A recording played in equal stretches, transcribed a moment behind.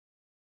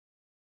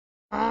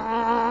Chirps!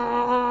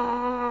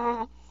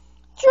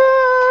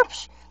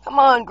 Come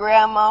on,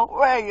 Grandma.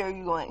 Where are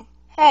you going?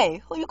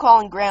 Hey, who you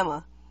calling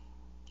Grandma?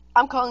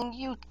 I'm calling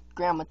you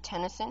Grandma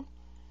Tennyson.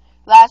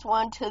 Last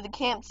one to the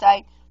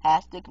campsite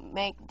has to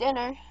make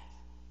dinner.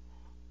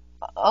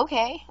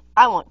 Okay,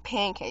 I want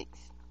pancakes.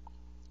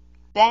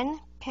 Ben,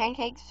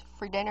 pancakes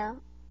for dinner?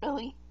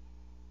 Really?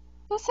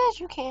 Who says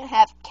you can't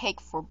have cake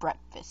for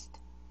breakfast?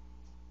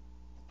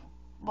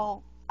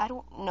 Well, I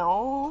don't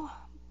know,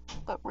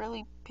 but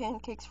really,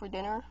 pancakes for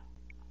dinner?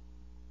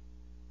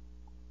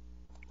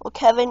 Well,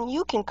 Kevin,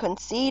 you can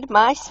concede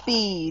my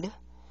speed.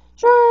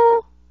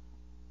 Sure.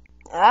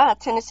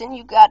 Tennyson,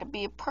 you gotta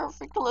be a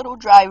perfect little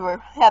driver,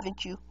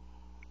 haven't you?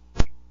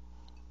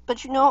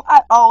 But you know,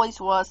 I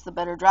always was the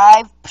better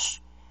drive.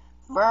 Psh,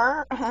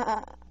 ver.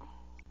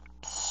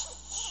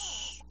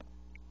 Psh,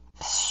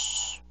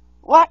 psh.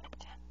 What?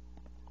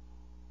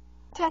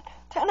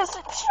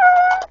 Tennyson,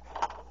 sure.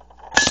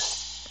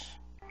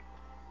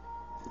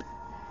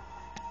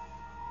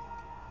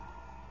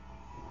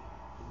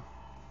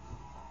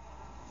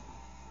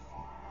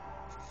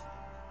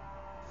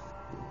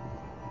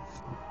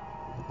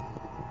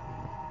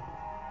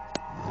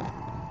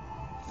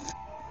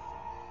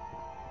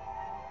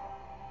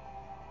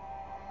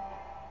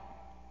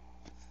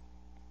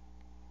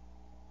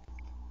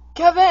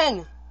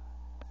 Kevin!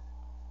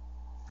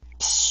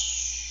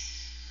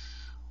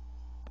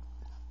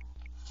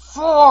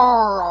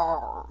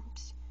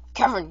 Forearms!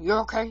 Kevin, you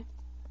okay?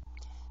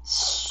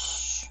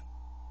 Shh.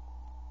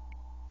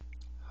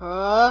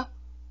 Huh?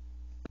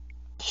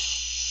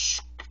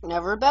 Shh.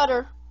 Never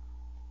better.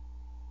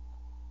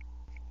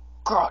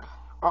 Good.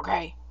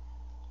 Okay.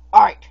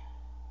 Alright.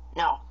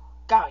 Now,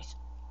 guys,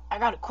 I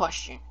got a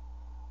question.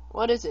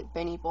 What is it,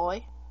 Benny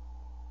boy?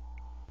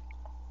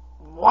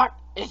 What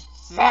is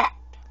that?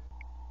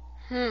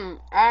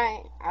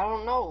 I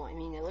don't know. I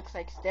mean, it looks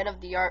like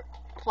state-of-the-art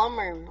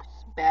plumber's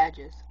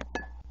badges.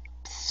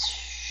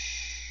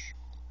 Psst.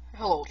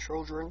 Hello,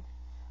 children.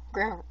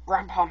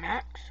 Grandpa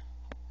Max?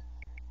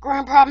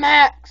 Grandpa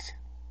Max!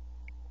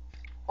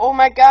 Oh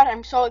my god,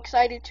 I'm so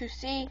excited to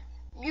see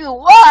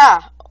you.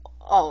 Ah!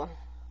 Oh,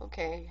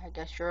 okay, I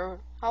guess you're a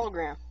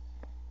hologram.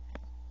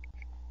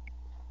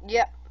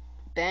 Yep,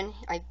 Ben,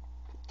 I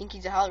think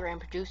he's a hologram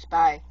produced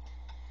by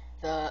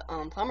the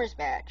plumber's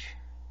badge.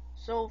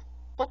 So,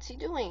 what's he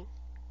doing?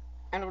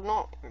 I don't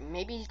know.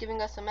 Maybe he's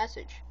giving us a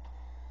message.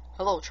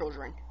 Hello,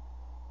 children.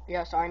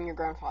 Yes, I'm your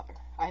grandfather.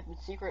 I have been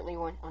secretly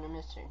went on a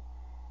mission.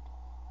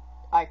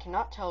 I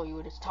cannot tell you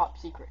it is top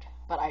secret,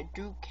 but I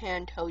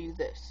can tell you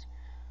this.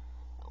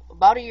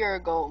 About a year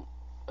ago,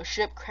 a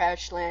ship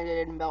crash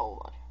landed in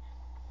Bellwood,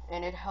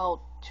 and it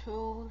held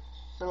two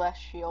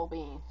celestial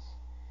beings.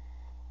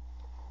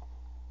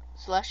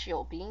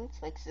 Celestial beings?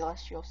 Like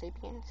celestial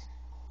sapiens?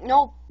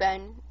 No,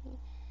 Ben.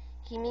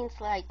 He means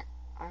like,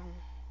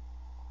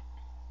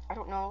 I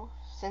don't know,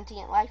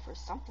 sentient life or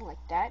something like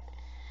that.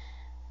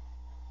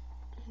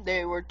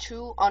 They were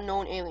two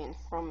unknown aliens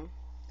from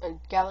a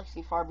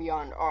galaxy far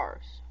beyond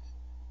ours.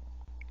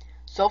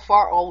 So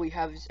far, all we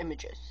have is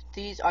images.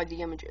 These are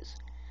the images.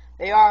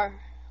 They are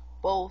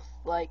both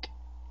like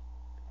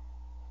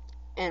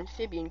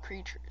amphibian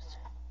creatures.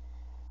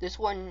 This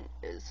one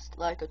is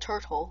like a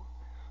turtle,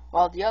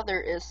 while the other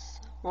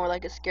is more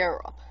like a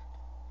scarab.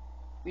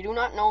 We do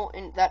not know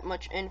that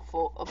much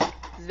info about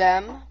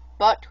them,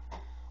 but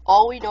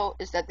all we know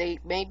is that they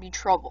may be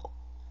trouble.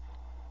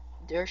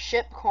 Their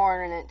ship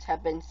coordinates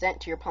have been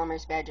sent to your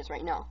plumber's badges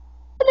right now.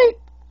 Bleep.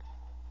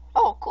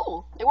 Oh,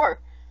 cool. They were.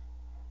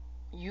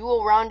 You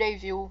will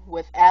rendezvous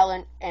with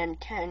Alan and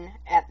Ken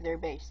at their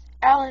base.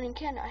 Alan and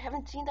Ken, I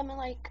haven't seen them in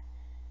like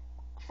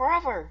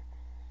forever.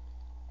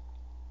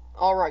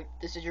 Alright,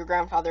 this is your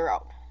grandfather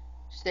out.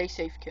 Stay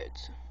safe,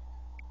 kids.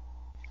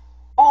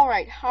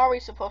 Alright, how are we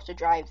supposed to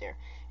drive there?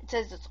 It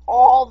says it's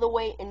all the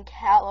way in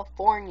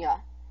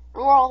California.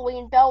 And we're all the way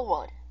in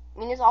Bellwood. I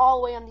mean, it's all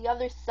the way on the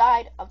other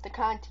side of the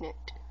continent.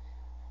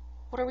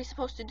 What are we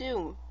supposed to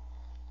do?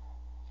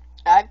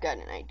 I've got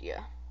an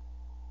idea.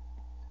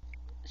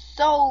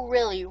 So,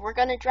 really, we're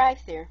gonna drive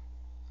there.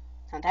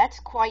 Now, that's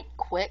quite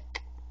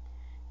quick.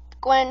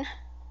 Gwen,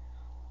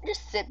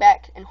 just sit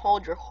back and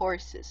hold your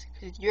horses,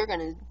 because you're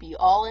gonna be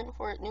all in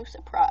for a new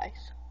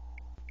surprise.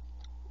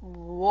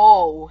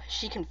 Whoa,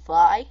 she can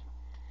fly?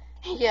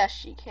 Yes,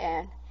 she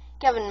can.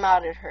 Kevin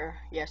modded her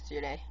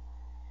yesterday.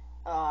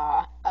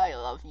 I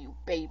love you,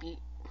 baby.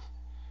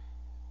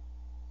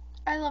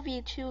 I love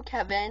you too,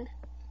 Kevin.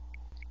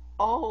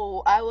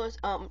 Oh, I was,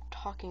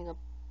 talking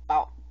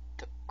about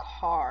the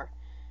car.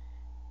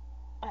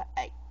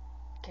 I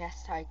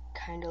guess I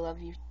kinda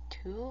love you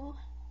too.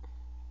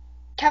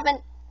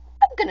 Kevin,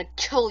 I'm gonna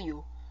kill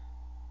you.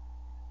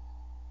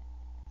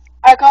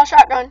 I call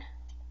shotgun.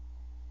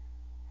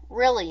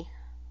 Really?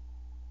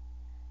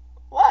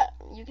 What?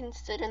 You can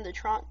sit in the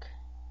trunk.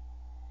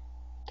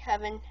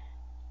 Kevin.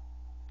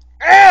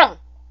 Ugh!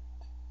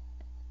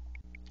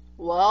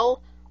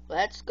 Well,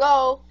 let's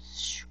go.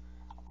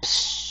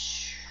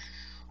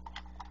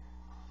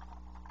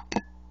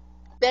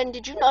 Ben,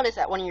 did you notice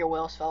that one of your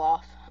wheels fell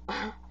off?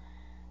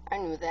 I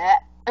knew knew that.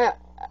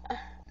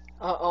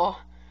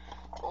 Uh-oh.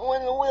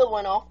 When the wheel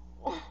went off,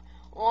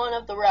 one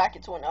of the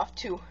rockets went off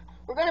too.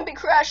 We're gonna be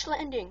crash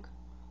landing.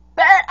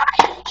 Bad,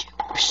 I hate you.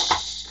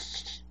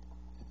 Psh.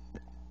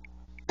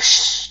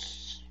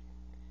 Psh.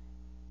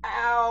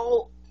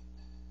 Ow.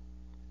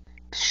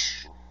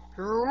 Psh.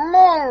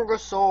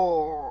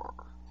 Mongosaur.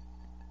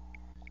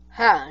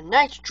 Huh,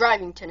 nice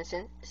driving,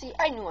 Tennyson. See,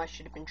 I knew I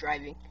should have been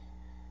driving.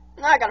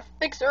 Now I gotta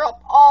fix her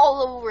up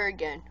all over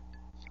again.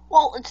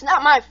 Well, it's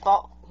not my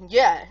fault.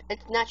 Yeah,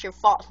 it's not your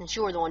fault since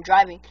you were the one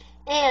driving.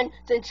 And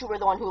since you were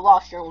the one who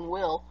lost your own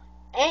wheel.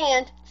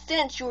 And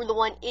since you were the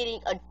one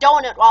eating a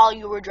donut while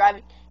you were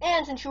driving.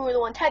 And since you were the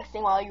one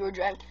texting while you were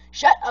driving.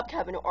 Shut up,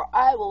 Kevin, or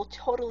I will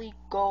totally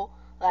go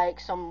like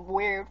some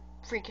weird,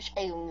 freakish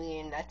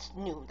alien that's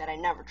new, that I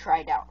never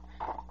tried out.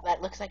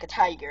 That looks like a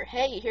tiger.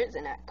 Hey, here's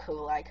a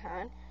cool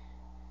icon.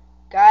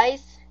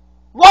 Guys,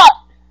 what?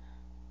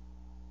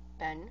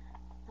 Ben,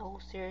 I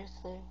will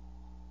seriously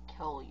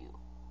kill you.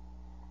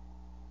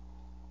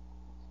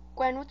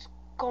 Gwen, what's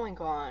going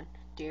on,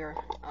 dear?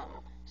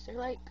 Is there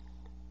like,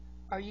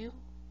 are you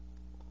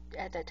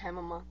at that time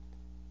of month?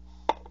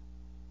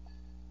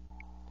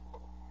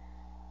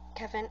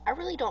 Kevin, I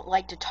really don't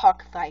like to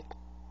talk like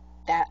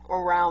that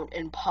around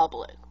in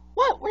public.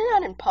 What? We're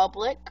not in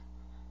public.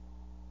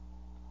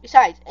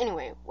 Besides,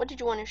 anyway, what did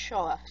you want to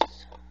show us?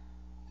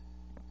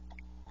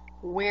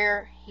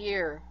 We're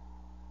here.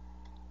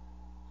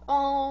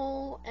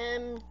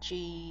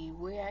 OMG,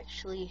 we're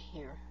actually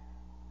here.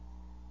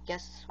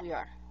 Yes, we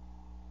are.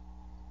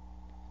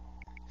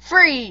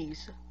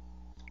 Freeze!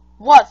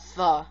 What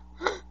the?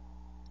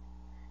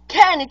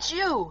 Ken, it's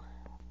you!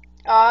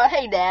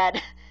 Hey,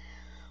 Dad.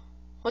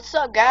 What's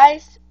up,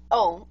 guys?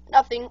 Oh,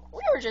 nothing.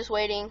 We were just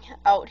waiting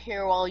out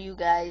here while you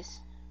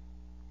guys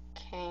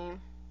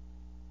came.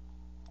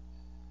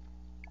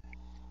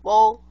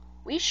 Well,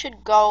 we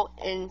should go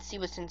and see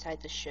what's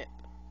inside the ship.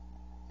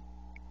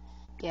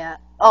 Yeah.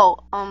 Oh,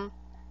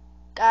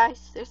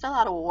 guys, there's a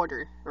lot of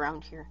water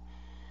around here.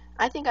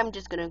 I think I'm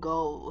just gonna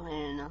go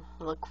and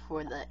look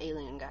for the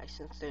alien guys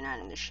since they're not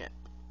in the ship.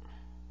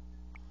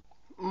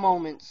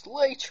 Moments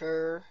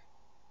later.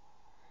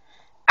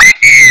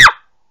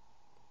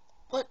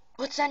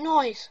 What's that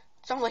noise?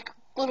 It sounds like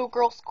a little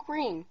girl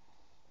scream.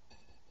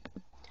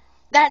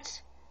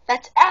 That's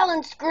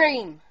Alan's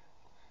scream.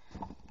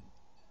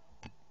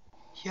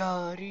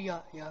 Yada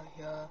yada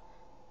yada.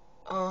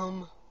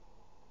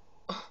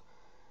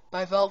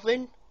 By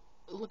Velvin,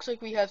 it looks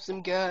like we have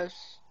some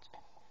guests.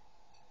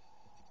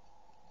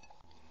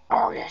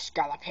 Oh yes,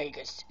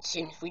 Galapagos, it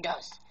seems we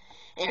does.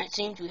 And it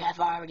seems we have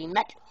already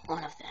met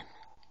one of them.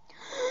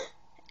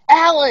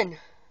 Alan!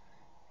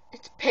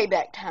 It's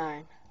payback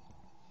time.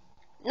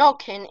 No,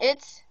 Ken,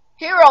 it's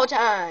hero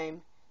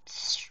time!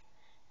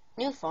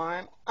 New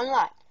farm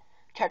unlocked.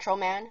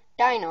 Tetraman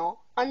Dino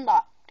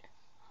unlocked.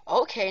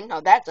 Okay,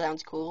 now that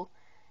sounds cool.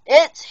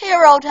 It's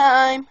hero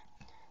time!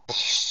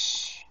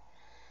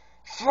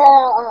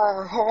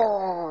 Fire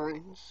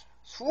horns!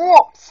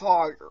 Swamp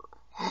fire!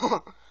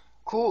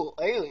 Cool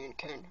alien,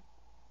 Ken.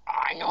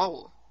 I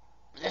know.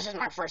 This is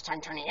my first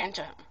time turning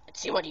into him. Let's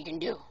see what he can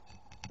do.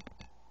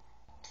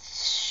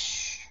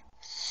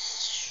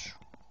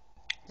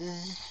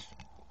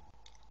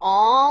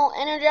 All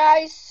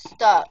energized,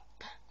 stop.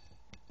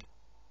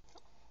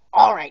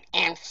 Alright,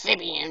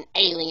 amphibian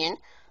alien,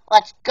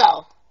 let's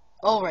go.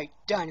 Alright,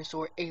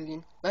 dinosaur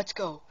alien, let's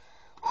go.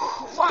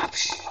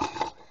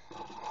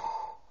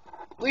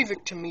 Leave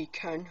it to me,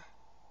 Ken.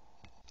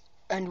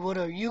 And what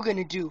are you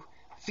gonna do?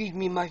 Feed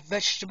me my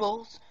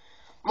vegetables?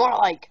 More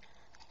like,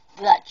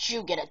 let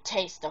you get a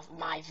taste of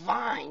my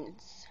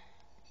vines.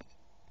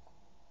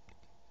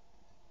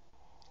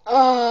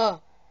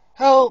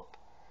 Help!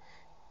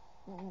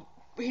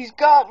 He's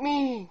got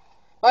me!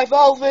 My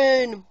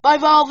Velvin! My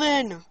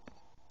Velvin!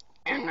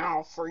 And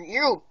now for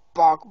you,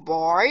 bug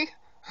boy.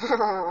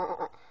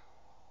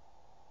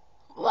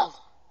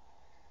 Well,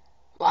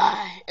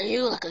 why,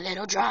 you look a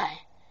little dry.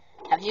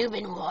 Have you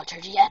been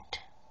watered yet?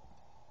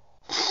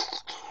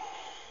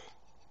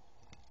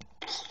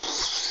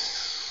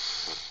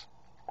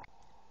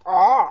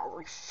 Ah,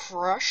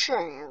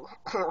 refreshing.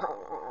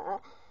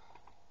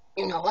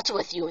 You know, what's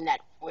with you and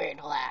that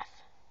weird laugh?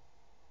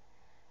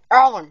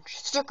 Alan,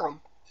 stick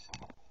 'em.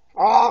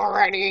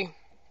 Already.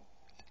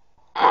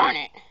 On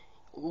it.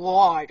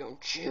 Why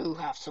don't you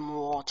have some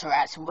water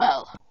as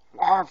well?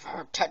 I've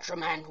heard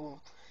Tetraman who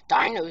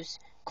dinos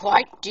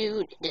quite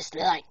do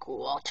dislike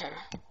water.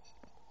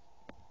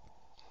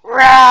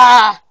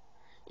 Rah!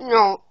 You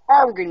know,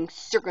 I'm getting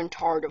sick and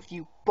tired of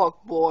you, bug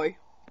boy.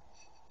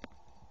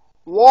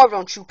 Why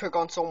don't you pick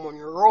on someone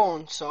your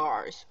own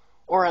size,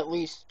 or at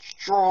least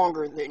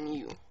stronger than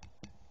you?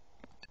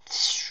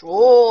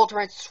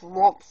 Ultimate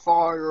swamp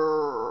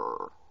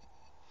fire.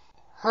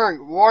 Hey,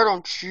 why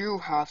don't you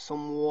have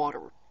some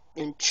water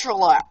and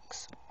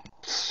chillax?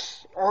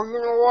 Or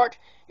you know what?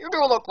 You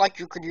do look like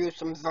you could use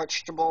some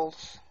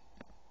vegetables.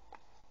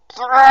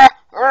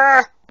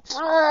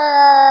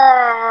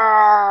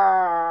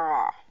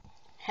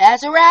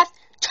 Hazarath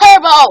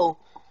Turbo!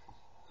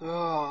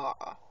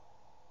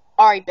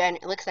 Alright, Ben,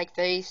 it looks like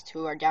these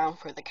two are down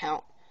for the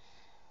count.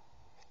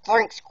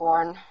 Thanks,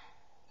 Gordon.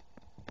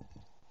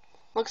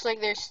 Looks like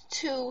there's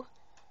two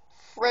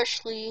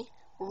freshly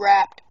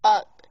wrapped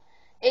up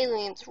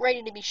aliens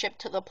ready to be shipped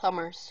to the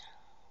plumbers.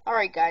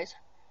 Alright, guys,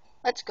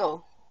 let's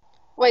go.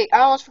 Wait, I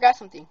almost forgot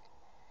something.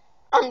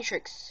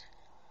 Omnitrix,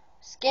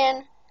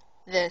 scan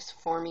this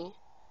for me.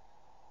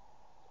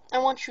 I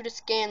want you to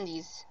scan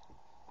these.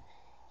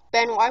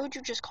 Ben, why would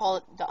you just call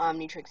it the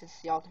Omnitrix?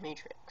 It's the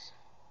Ultimatrix.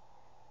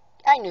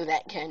 I knew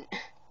that, Ken.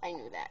 I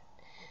knew that.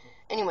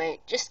 Anyway,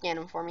 just scan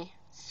them for me.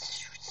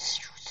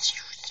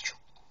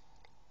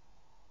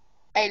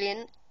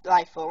 Alien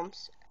life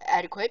forms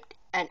equipped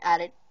and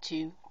added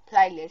to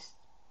playlist.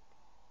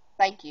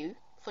 Thank you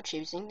for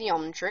choosing the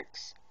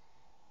Omnitrix.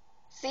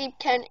 See,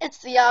 Ken, it's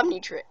the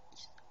Omnitrix.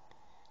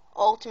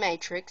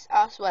 Ultimatrix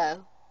as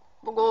well.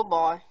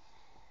 Goodbye.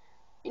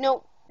 You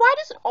know, why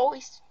does it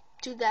always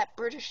do that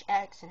British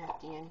accent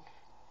at the end?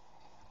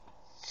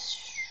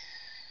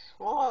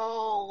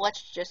 Well,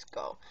 let's just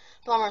go.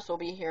 Plumbers will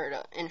be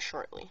here in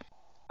shortly.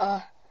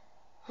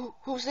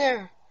 Who's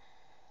there?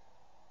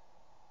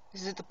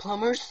 Is it the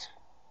plumbers?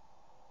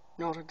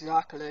 Not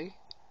exactly.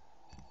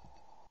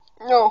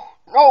 No,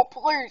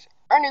 please,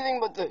 anything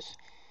but this.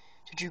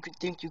 Did you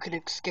think you could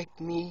escape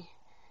me?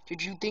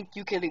 Did you think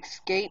you could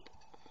escape?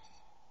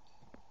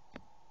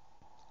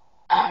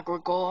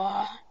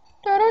 Agricole.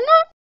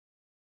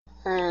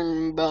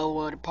 In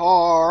Bellwood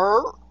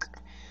Park.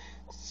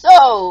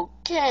 So,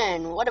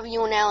 Ken, what have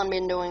you and Alan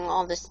been doing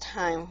all this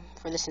time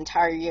for this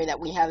entire year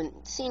that we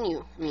haven't seen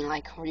you? I mean,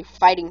 like, were you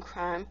fighting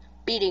crime,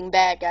 beating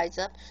bad guys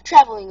up,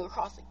 traveling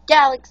across the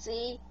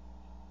galaxy?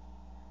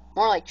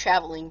 More like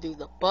traveling through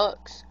the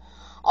books.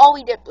 All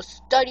we did was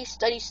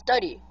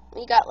study.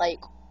 We got, like,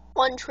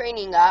 one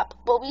training app,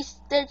 but we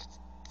did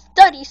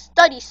study,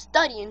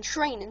 and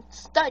train and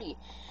study.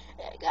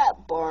 It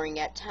got boring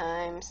at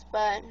times,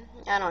 but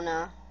I don't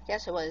know.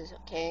 Guess it was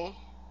okay.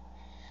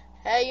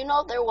 Hey, you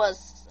know there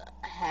was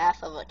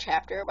half of a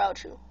chapter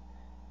about you?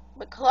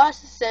 But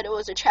Colossus said it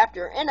was a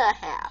chapter and a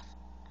half.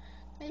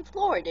 They've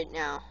lowered it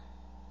now.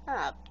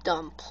 Ah,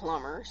 dumb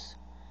plumbers.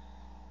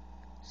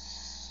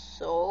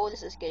 So,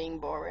 this is getting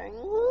boring.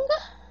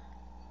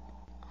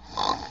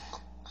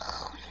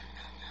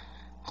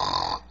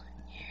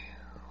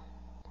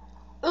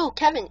 Ooh,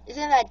 Kevin,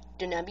 isn't that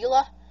the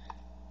nebula?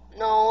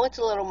 No, it's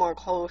a little more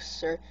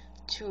closer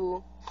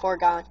to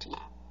Forganti.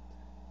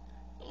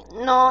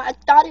 No, I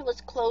thought it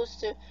was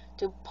close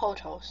to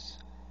Potos.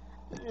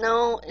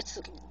 No, it's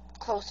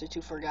closer to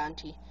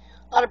Forganti.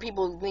 A lot of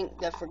people think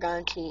that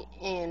Forganti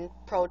and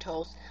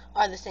Protos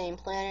are the same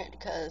planet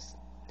because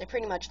they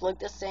pretty much look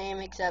the same,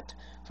 except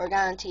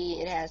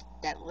Forganti, it has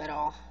that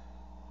little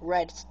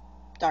red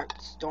dark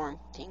storm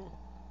thing.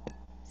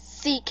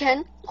 See,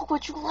 Ken, look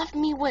what you left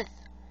me with.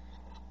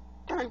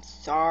 I'm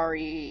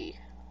sorry.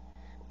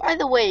 By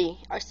the way,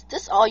 is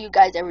this all you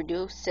guys ever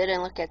do? Sit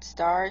and look at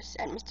stars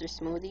at Mr.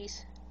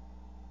 Smoothie's?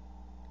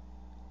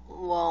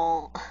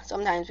 Well,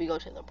 sometimes we go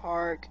to the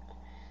park.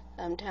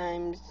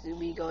 Sometimes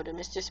we go to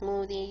Mr.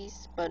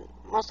 Smoothie's. But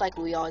most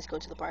likely we always go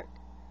to the park.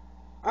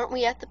 Aren't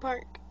we at the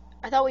park?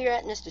 I thought we were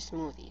at Mr.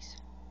 Smoothie's.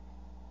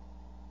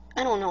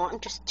 I don't know.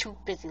 I'm just too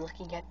busy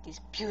looking at these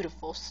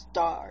beautiful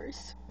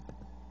stars.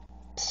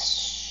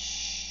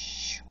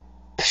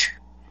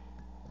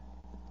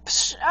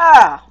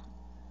 Ah!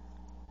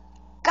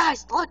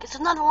 Guys, look, it's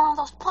another one of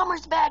those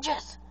plumber's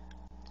badges.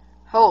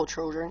 Hello,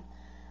 children.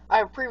 I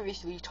have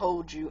previously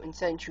told you and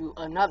sent you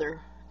another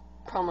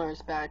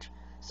plumber's badge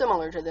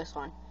similar to this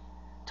one,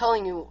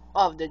 telling you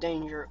of the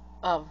danger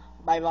of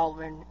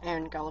Bivalven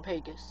and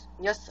Galapagos.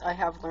 Yes, I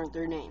have learned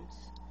their names.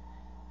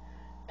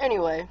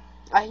 Anyway,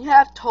 I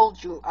have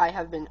told you I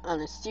have been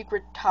on a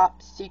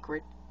top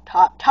secret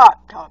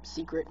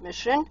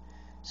mission.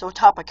 So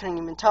top I couldn't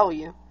even tell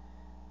you.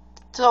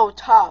 So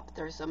top,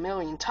 there's a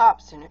million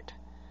tops in it.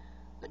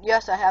 But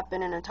yes, I have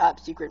been in a top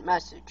secret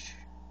message.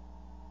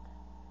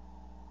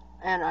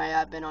 And I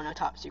have been on a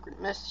top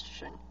secret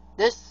mission.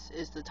 This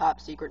is the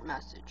top secret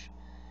message.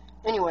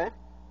 Anyway,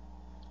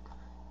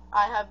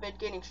 I have been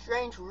getting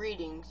strange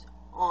readings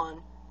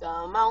on the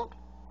amount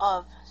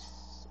of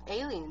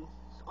aliens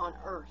on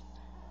Earth.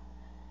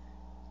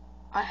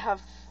 I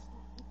have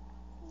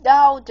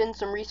now done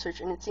some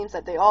research, and it seems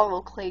that they all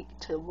locate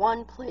to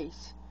one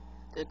place.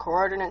 The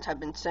coordinates have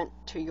been sent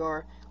to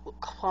your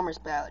plumber's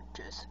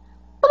badges.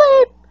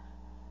 Bleep!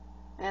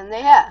 And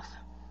they have.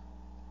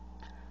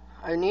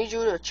 I need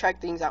you to check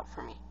things out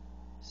for me.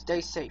 Stay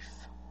safe.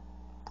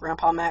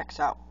 Grandpa Max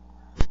out.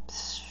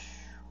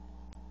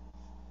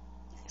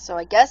 So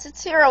I guess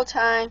it's hero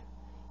time.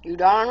 You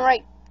darn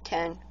right,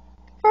 Ken.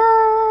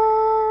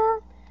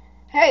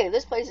 Hey,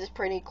 this place is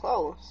pretty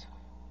close.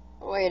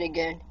 Wait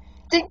again.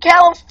 It's in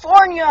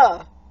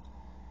California!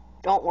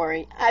 Don't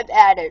worry, I've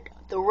added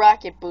the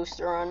rocket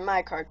booster on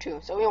my car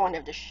too, so we won't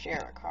have to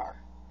share a car.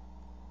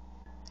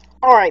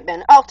 Alright,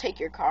 Ben, I'll take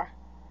your car.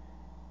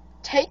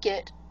 Take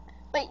it?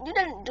 Wait, you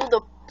didn't do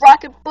the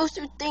rocket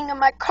booster thing in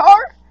my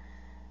car?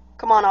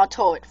 Come on, I'll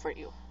tow it for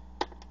you.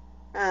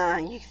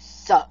 You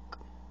suck.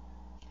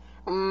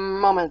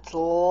 Moments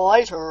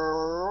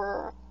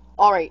later.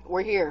 Alright,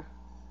 we're here.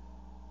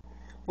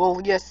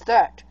 Well, yes,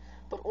 that.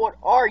 But what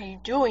are you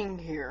doing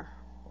here?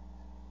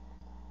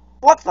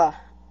 What the?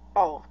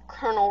 Oh,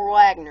 Colonel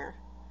Wagner.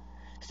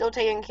 Still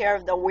taking care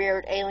of the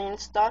weird alien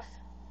stuff?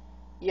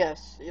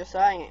 Yes,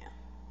 I am.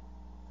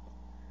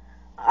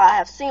 I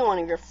have seen one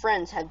of your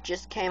friends have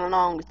just came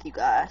along with you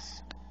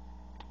guys.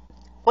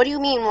 What do you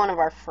mean one of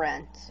our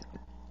friends?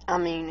 I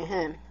mean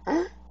him.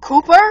 Huh?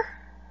 Cooper?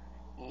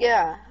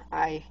 Yeah,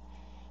 I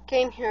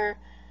came here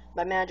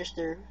by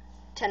Magister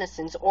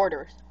Tennyson's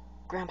orders.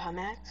 Grandpa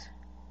Max?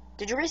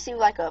 Did you receive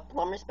like a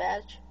plumber's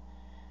badge?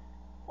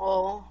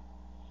 Well,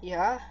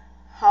 yeah.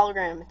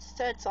 Hologram. It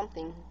said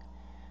something.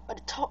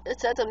 But it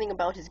said something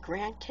about his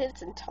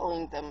grandkids and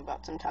telling them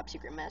about some top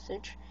secret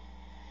message.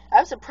 I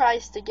was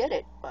surprised to get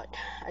it, but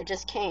I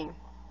just came.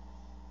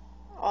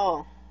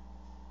 Oh.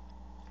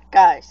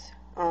 Guys,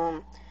 I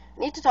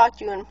need to talk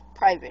to you in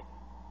private.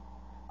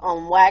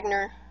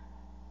 Wagner.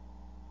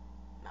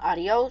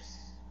 Adios.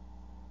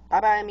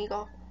 Bye-bye,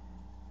 amigo.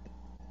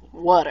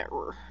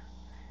 Whatever.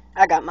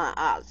 I got my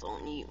eyes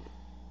on you.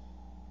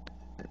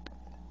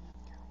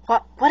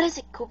 What is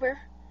it, Cooper?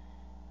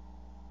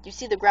 Do you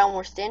see the ground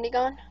we're standing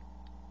on?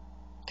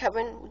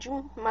 Kevin, would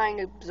you mind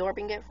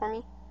absorbing it for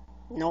me?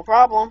 No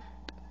problem.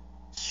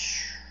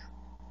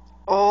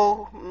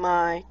 Oh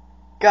my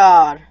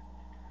god.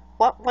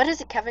 What is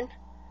it, Kevin?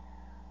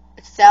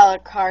 It's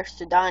salad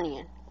carcinoid.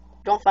 You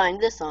don't find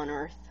this on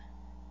Earth.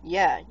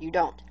 Yeah, you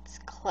don't.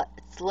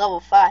 It's level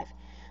 5.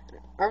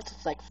 Earth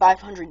is like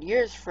 500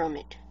 years from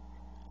it.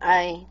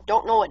 I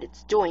don't know what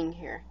it's doing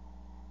here.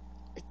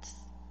 It's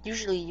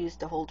usually used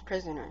to hold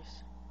prisoners.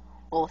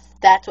 Well, if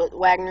that's what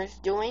Wagner's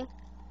doing,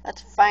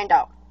 let's find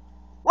out.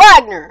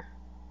 Wagner!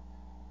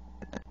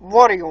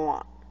 What do you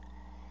want?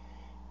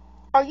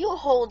 Are you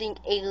holding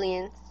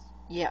aliens?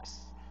 Yes.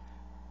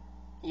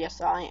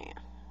 Yes, I am.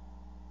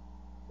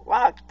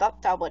 Wow, I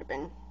thought that would have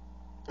been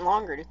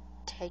longer to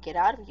take it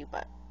out of you,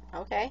 but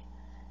okay.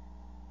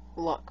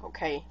 Look,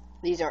 okay,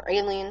 these are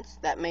aliens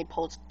that may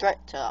pose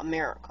threat to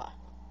America.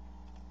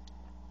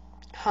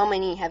 How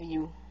many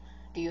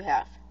do you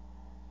have?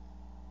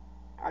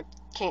 I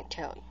can't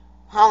tell you.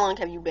 How long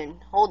have you been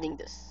holding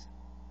this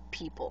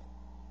people?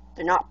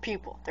 They're not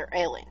people, they're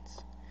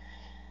aliens.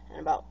 And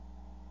about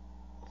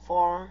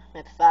 4,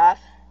 maybe 5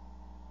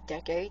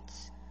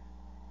 decades.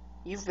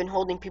 You've been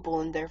holding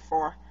people in there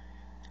for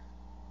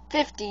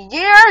 50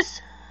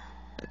 years?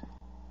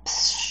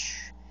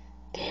 Psh,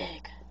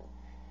 big.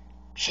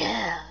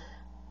 Chill.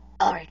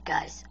 Alright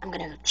guys, I'm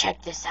gonna go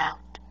check this out.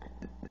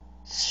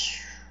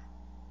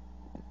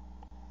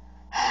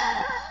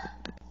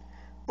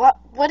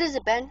 What is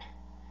it, Ben?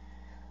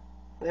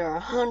 There are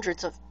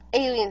hundreds of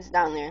aliens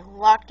down there,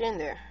 locked in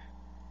there.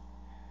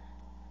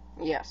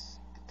 Yes.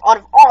 Out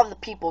of all of the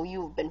people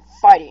you've been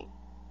fighting,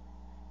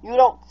 you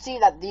don't see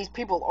that these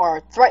people are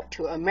a threat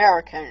to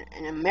America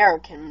and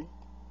American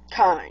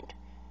kind.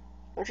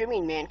 Don't you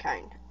mean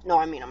mankind? No,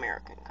 I mean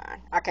American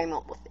kind. I came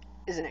up with it.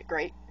 Isn't it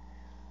great?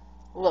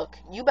 Look,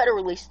 you better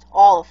release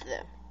all of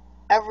them.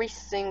 Every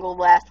single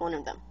last one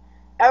of them.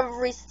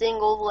 Every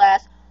single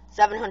last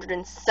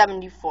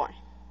 774.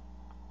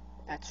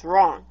 That's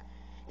wrong.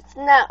 It's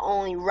not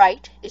only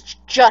right, it's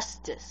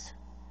justice.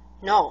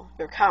 No,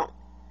 your count.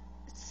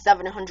 It's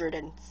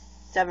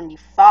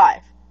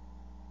 775.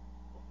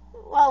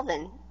 Well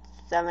then,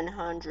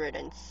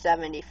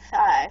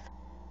 775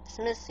 is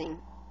missing.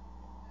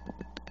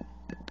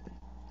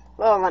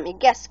 Well, let me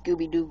guess,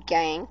 Scooby-Doo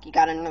gang. You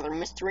got another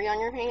mystery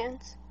on your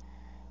hands?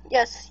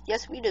 Yes,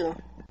 we do.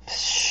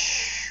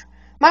 Psh,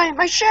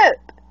 my ship!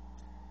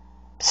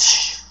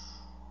 Psh.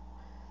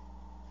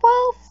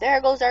 Well,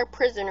 there goes our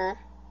prisoner.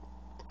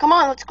 Come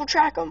on, let's go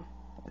track him.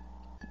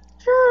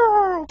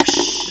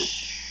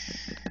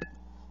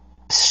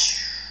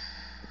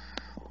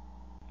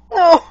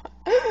 No,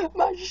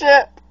 my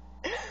ship,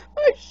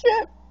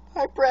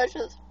 my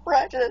precious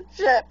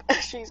ship.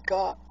 She's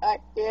gone. I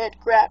had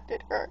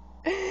crafted her.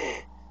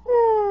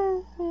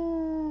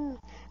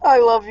 I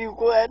love you,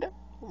 Gwen.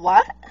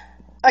 What?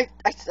 I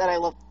said I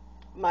love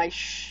my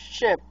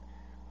ship,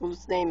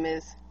 whose name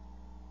is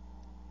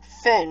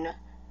Finn.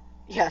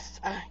 Yes,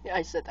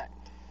 I said that.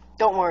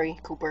 Don't worry,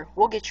 Cooper.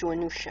 We'll get you a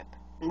new ship,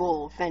 and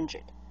we'll avenge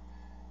it.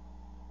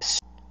 Psst.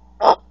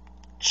 Oh,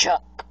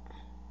 Chuck.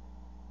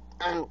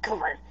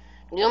 Cooper,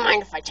 do you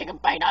mind if I take a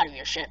bite out of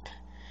your ship?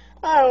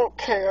 I don't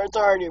care. It's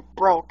already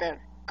broken.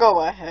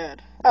 Go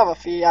ahead. Have a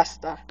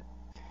fiesta.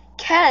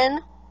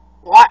 Ken?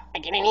 What? I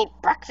didn't eat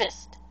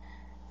breakfast.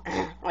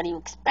 What do you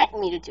expect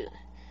me to do?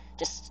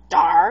 Just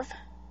starve?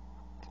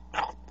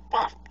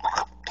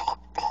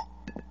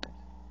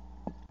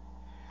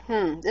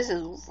 This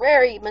is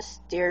very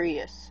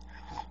mysterious.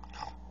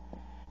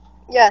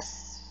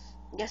 Yes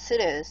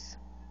it is.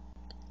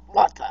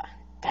 What the?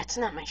 That's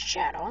not my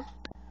shadow.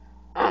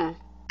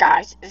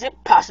 Guys, is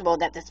it possible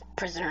that this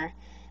prisoner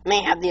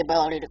may have the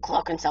ability to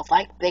cloak himself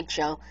like Big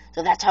Show,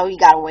 so that's how he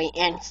got away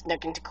and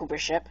snuck into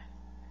Cooper's ship?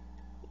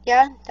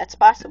 Yeah, that's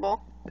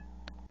possible.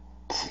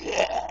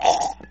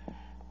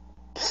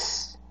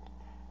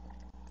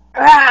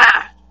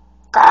 Ah!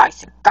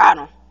 Guys, I got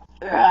him.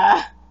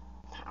 Ah!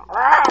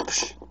 Ah!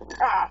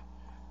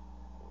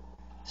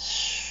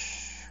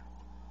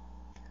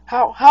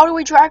 How do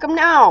we track him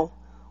now?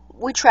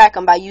 We track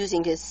him by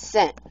using his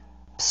scent.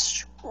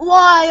 Psh,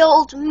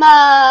 wild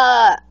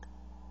ma!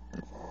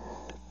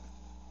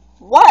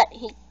 What?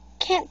 He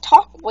can't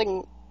talk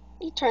when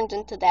he turns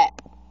into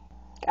that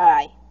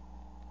guy.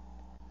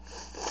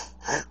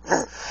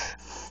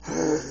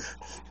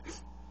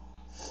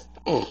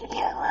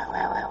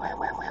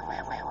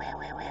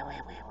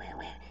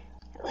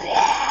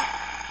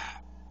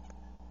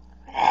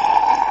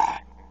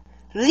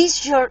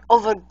 This your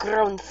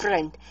overgrown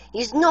friend.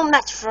 He's no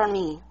match for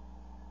me.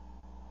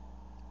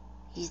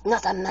 He's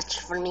not a match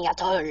for me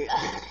at all.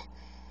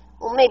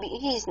 Well, maybe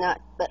he's not,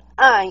 but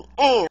I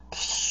am.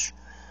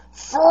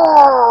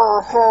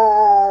 Four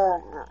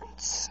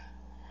horns.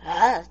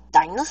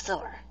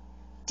 Dinosaur.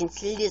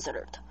 It's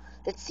lizard.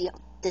 Let's see how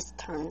this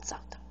turns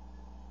out.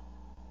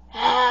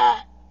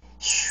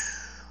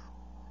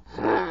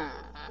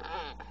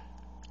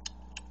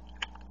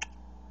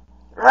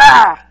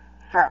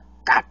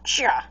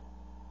 Gotcha.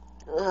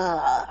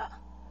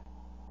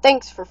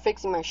 Thanks for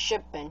fixing my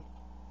ship, Ben.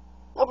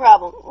 No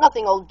problem.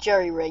 Nothing old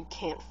Jerry Rig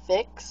can't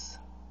fix.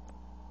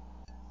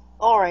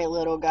 Alright,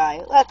 little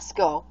guy. Let's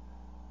go.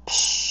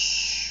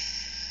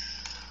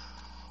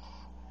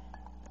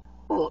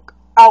 Look,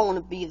 I want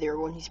to be there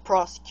when he's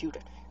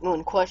prosecuted and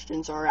when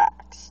questions are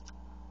asked.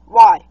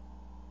 Why?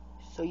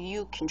 So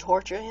you can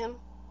torture him?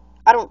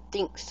 I don't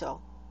think so.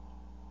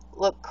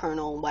 Look,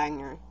 Colonel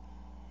Wagner.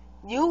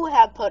 You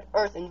have put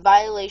Earth in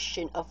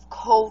violation of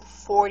Code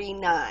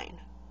 49.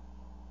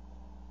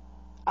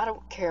 I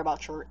don't care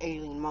about your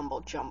alien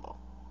mumbo-jumbo.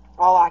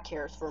 All I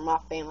care is for my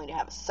family to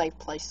have a safe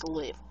place to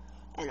live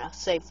and a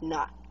safe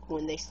night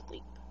when they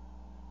sleep.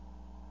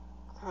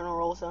 Colonel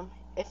Rosa,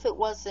 if it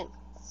wasn't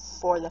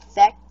for the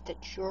fact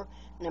that you're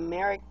an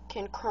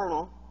American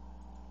colonel,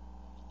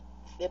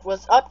 if it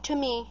was up to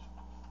me,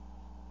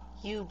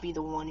 you'd be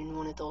the one in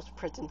one of those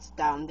prisons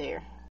down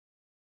there.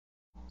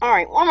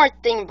 Alright, one more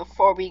thing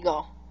before we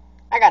go.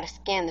 I gotta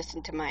scan this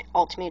into my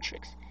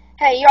Ultimatrix.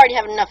 Hey, you already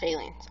have enough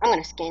aliens. I'm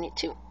gonna scan it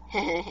too.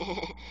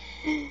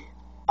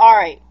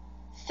 Alright,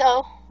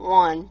 so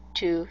 1,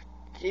 2,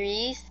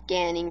 3,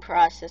 scanning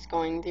process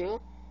going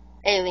through.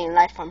 Alien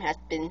life form has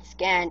been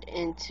scanned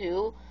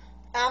into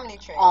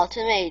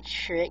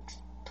Ultimatrix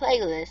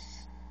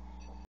playlist.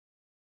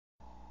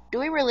 Do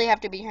we really have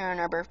to be here on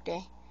our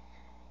birthday?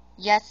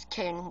 Yes,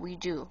 Ken, we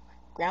do.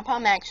 Grandpa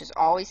Max is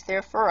always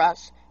there for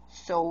us,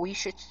 so we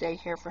should stay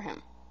here for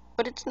him.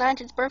 But it's not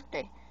his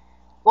birthday.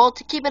 Well,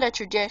 to keep it a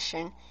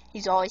tradition,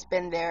 he's always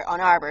been there on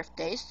our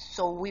birthdays,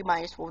 so we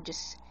might as well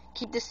just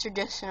keep this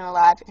tradition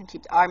alive and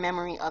keep our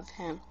memory of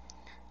him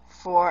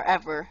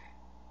forever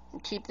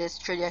and keep this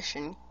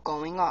tradition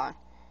going on.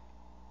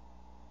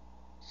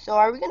 So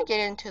are we going to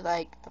get into,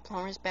 like, the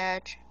plumber's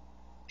badge?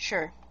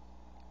 Sure.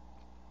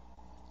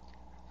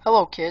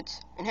 Hello,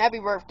 kids, and happy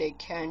birthday,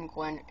 Ken,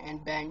 Gwen,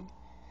 and Ben.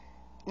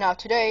 Now,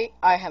 today,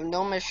 I have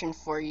no mission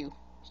for you.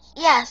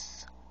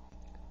 Yes!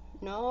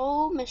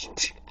 No mission.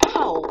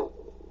 Ow!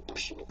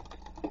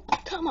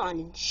 Come on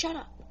and shut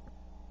up.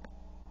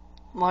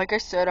 Like I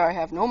said, I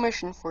have no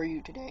mission for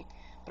you today,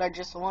 but I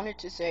just wanted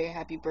to say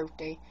happy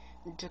birthday.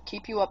 And to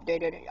keep you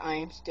updated, I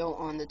am still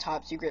on the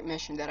top secret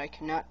mission that I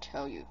cannot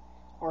tell you.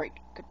 Alright,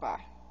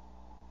 goodbye.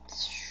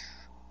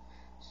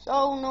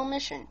 So, no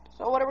mission.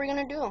 So what are we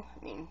gonna do?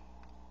 I mean,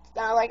 it's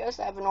not like us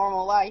to have a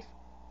normal life.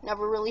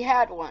 Never really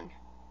had one.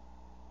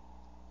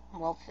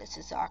 Well, this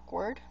is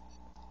awkward.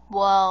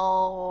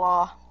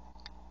 Well,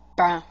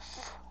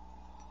 bath.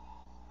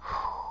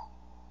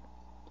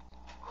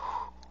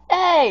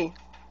 Hey!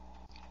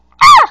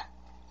 Ah!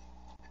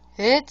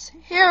 It's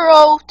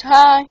hero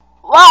time!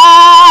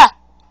 Wah!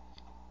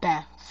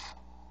 Bath.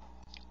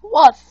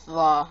 What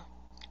the?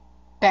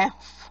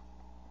 Bath.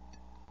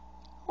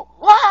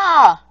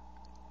 Wah!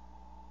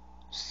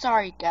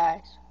 Sorry,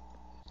 guys.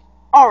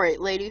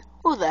 Alright, lady.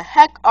 Who the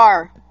heck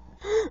are...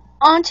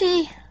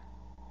 Auntie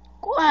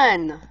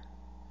Gwen.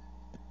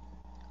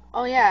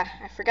 Oh yeah,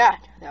 I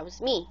forgot. That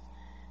was me.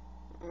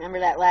 Remember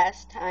that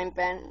last time,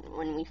 Ben,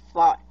 when we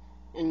fought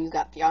and you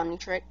got the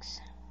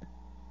Omnitrix?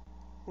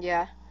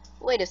 Yeah.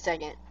 Wait a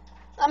second.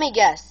 Let me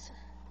guess.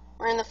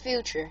 We're in the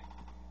future.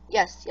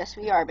 Yes,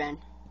 we are, Ben.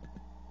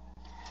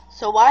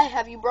 So why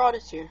have you brought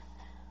us here?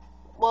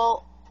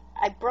 Well,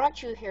 I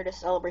brought you here to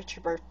celebrate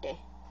your birthday.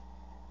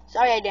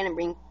 Sorry I didn't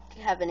bring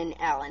Kevin and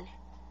Alan.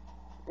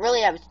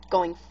 Really, I was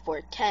going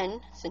for 10,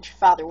 since your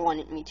father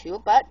wanted me to,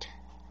 but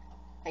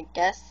I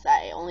guess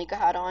I only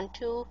got on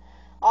to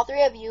all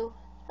 3 of you.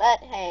 But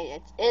hey,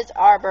 it is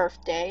our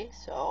birthday,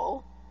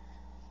 so...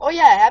 Oh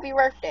yeah, happy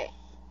birthday.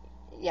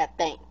 Yeah,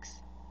 thanks.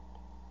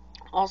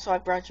 Also, I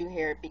brought you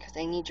here because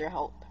I need your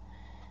help.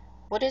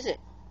 What is it?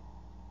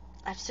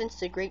 I've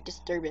sensed a great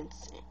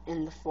disturbance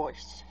in the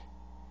Force.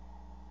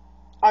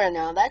 I don't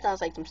know, that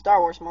sounds like some Star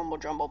Wars mumbo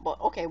jumbo, but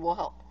okay, we'll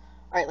help.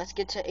 Alright, let's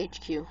get to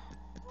HQ.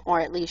 Or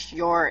at least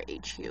your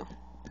HQ.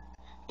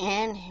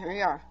 And here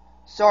we are.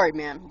 Sorry,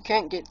 ma'am, you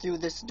can't get through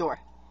this door.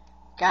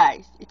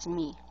 Guys, it's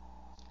me,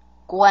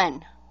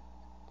 Gwen.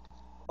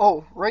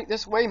 Oh, right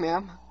this way,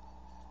 ma'am.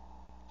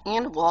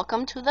 And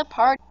welcome to the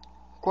party.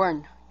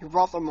 Gwen, you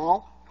brought them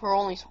all? We're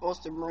only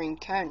supposed to bring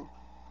 10.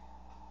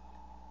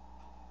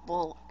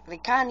 Well, they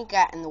kinda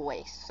got in the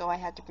way, so I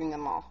had to bring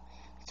them all.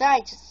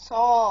 Besides, it's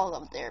all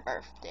of their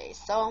birthdays,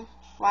 so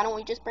why don't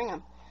we just bring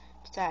them?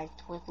 Besides,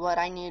 with what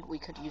I need, we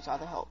could use all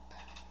the help.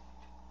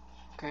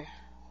 Okay.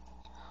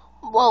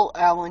 Well,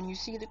 Alan, you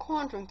see, the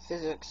quantum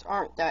physics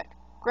aren't that.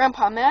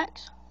 Grandpa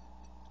Max?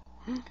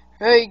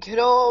 Hey,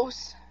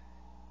 kiddos.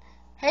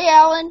 Hey,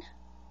 Alan.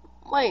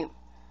 Wait,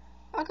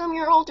 how come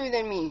you're older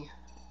than me?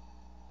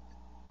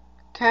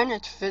 Ken,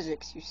 it's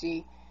physics, you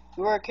see.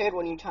 You were a kid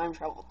when you time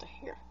traveled to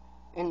here,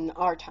 in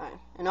our time,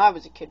 and I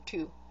was a kid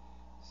too.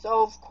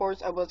 So, of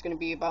course, I was going to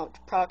be about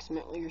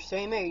approximately your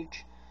same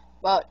age,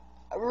 but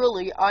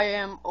really, I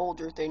am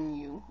older than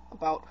you,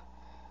 about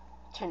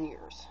 10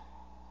 years.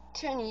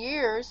 10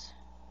 years?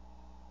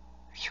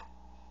 Phew.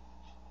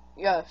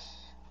 Yes.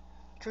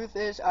 Truth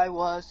is, I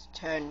was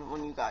 10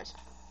 when you guys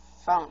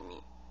found me.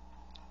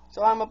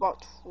 So I'm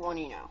about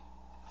 20 now.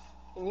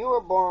 And you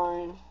were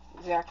born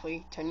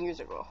exactly 10 years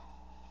ago.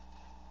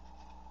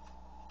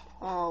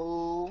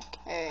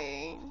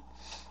 Okay.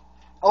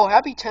 Oh,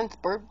 happy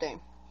 10th birthday.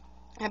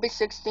 Happy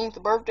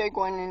 16th birthday,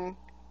 Gwen and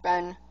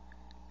Ben.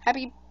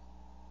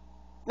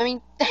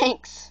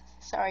 Thanks.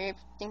 Sorry, I'm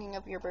thinking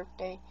of your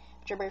birthday.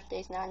 But your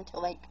birthday's not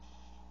until,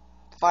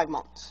 5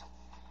 months.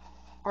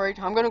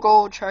 Alright, I'm gonna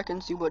go check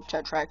and see what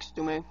Tetrax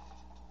do me.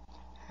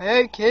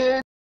 Hey,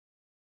 kids!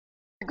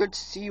 Good to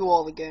see you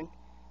all again.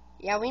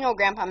 Yeah, we know,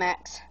 Grandpa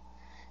Max.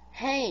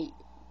 Hey,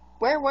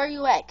 where were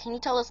you at? Can you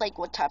tell us,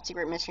 what top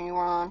secret mission you were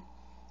on?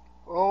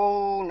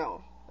 Oh,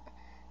 no.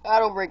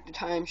 That'll break the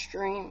time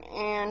stream,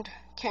 and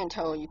can't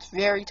tell you. It's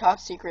very top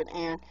secret,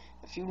 and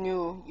if you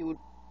knew,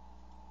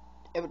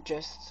 it would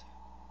just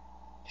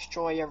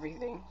destroy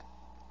everything.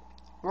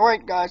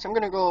 Alright, guys, I'm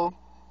gonna go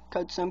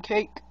cut some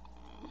cake.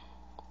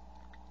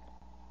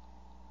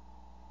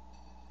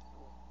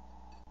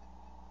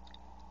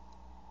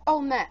 Oh,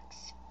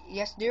 Max.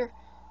 Yes, dear?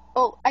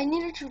 Oh, I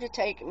needed you to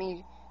take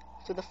me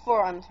to the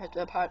forum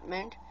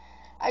department.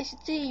 I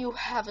see you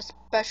have a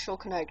special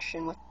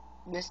connection with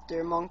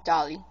Mr.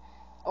 Monkdali.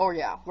 Oh,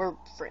 yeah, we're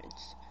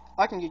friends.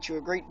 I can get you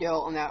a great deal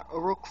on that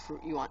Uruk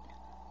fruit you want.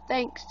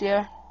 Thanks,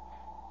 dear.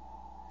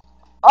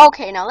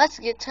 Okay, now let's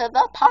get to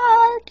the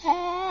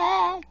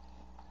party.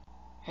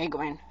 Hey,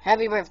 Gwen.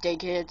 Happy birthday,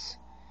 kids.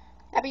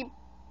 Happy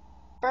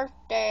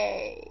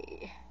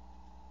birthday.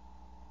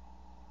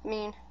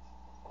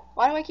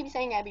 Why do I keep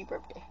saying happy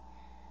birthday?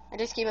 I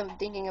just keep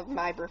thinking of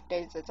my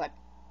birthdays as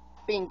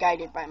being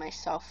guided by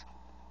myself.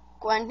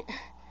 Gwen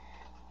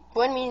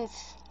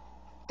means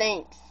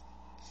thanks.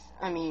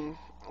 I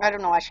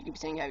don't know why I should keep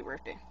saying happy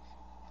birthday.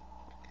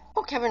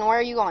 Oh, Kevin, where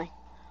are you going?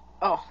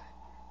 Oh,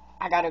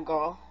 I gotta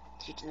go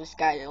teach this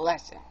guy a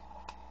lesson.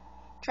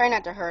 Try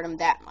not to hurt him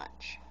that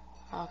much.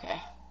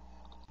 Okay.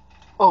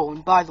 Oh,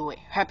 and by the way,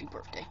 happy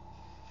birthday.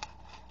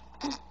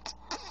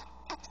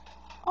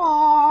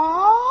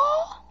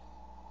 Aww.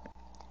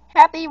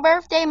 Happy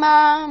birthday,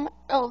 Mom.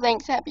 Oh,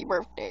 thanks. Happy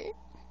birthday.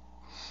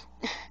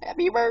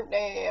 Happy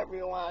birthday,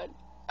 everyone.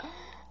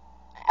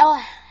 Oh,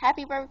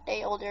 happy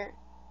birthday, older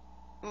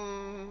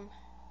Mom,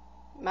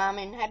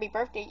 and happy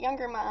birthday,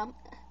 younger Mom.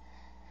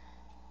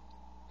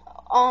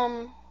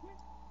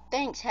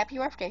 Thanks. Happy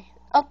birthday.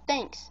 Oh,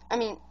 thanks.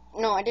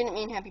 No, I didn't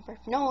mean happy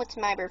birthday. No, it's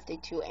my birthday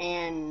too,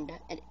 and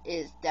it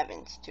is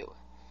Devin's too.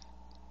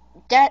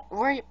 Dad,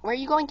 where are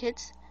you going,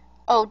 kids?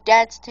 Oh,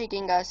 Dad's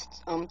taking us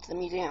to the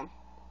museum.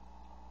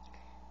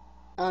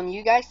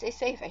 You guys stay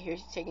safe. I hear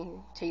he's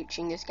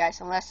teaching this guy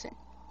some lesson.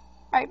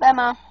 Alright, bye,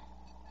 Mom.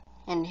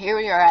 And here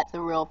we are at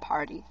the real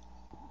party.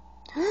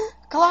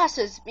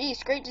 Colossus,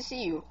 Beast, great to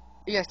see you.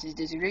 Yes, it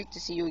is great to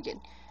see you again.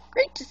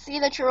 Great to see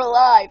that you're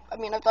alive.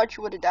 I thought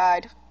you would have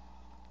died.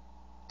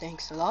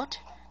 Thanks a lot.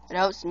 That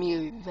helps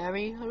me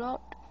very a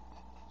lot.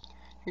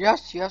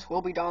 Yes,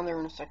 we'll be down there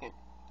in a second.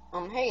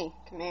 Hey,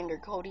 Commander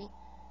Cody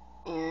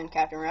and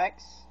Captain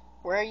Rex.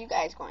 Where are you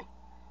guys going?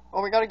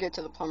 Oh, we gotta get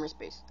to the plumber's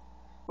base.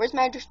 Where's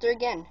Magister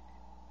again?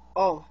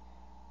 Oh,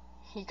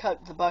 he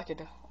cut the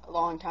bucket a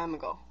long time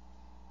ago.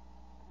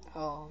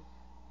 Oh.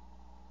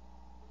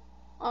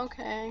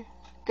 Okay.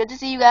 Good to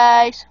see you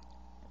guys.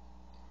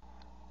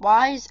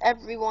 Why is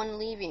everyone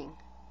leaving?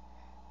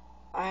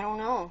 I don't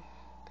know.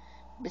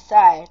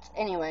 Besides,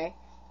 anyway,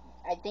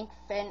 I think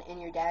Finn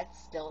and your dad's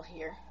still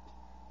here.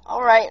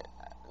 Alright,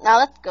 now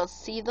let's go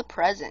see the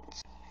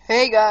presents.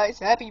 Hey guys,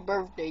 happy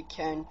birthday,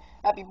 Ken.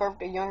 Happy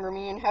birthday, younger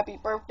me, and happy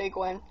birthday,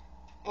 Gwen.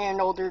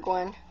 And older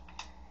Gwen.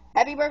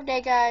 Happy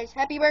birthday, guys.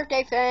 Happy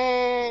birthday,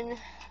 Finn.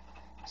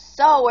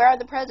 So, where are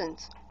the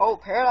presents? Oh,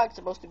 Paradox is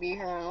supposed to be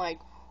here in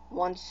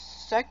 1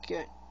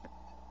 second.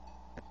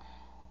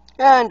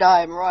 And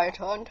I'm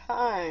right on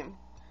time.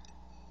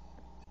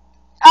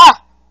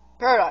 Ah!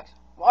 Paradox,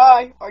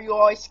 why are you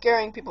always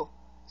scaring people?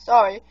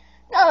 Sorry.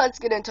 Now let's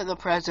get into the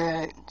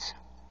presents.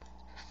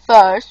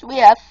 First, we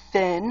have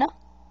Finn.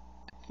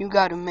 You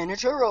got a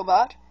miniature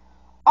robot.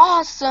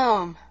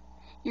 Awesome!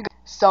 You got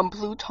some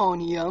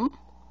plutonium.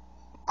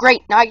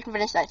 Great, now you can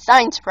finish that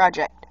science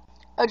project.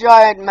 A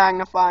giant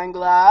magnifying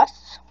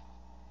glass.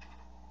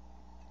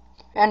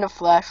 And a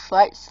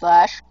flashlight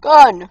 /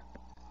 gun.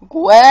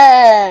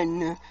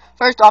 Gwen!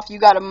 First off, you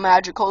got a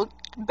magical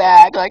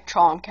bag like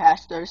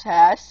Charmcasters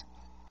has.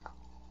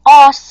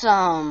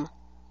 Awesome!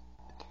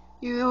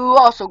 You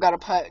also got a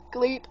pet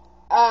Gleep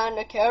and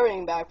a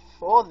carrying bag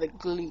for the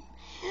Gleep.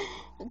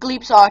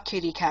 Gleeps are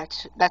kitty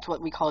cats. That's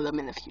what we call them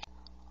in the future.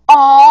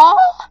 Aww!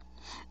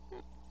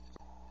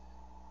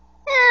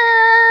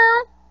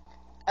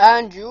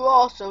 And you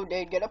also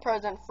did get a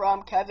present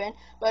from Kevin,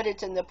 but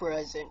it's in the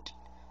present.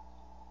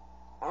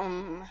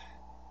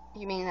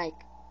 You mean like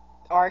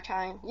our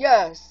time?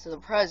 Yes, the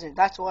present.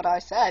 That's what I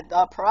said,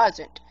 the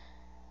present.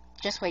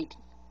 Just wait.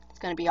 It's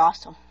gonna be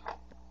awesome.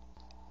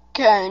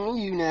 Ken,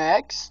 you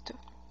next.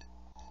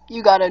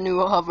 You got a new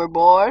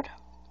hoverboard.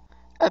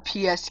 A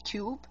PS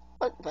Cube.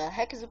 What the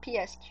heck is a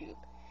PS Cube?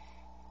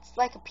 It's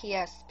like a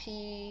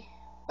PSP,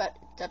 but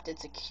except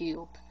it's a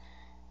cube.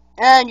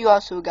 And you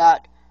also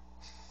got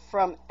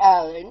from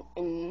Alan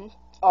in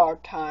our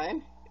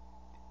time.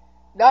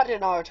 Not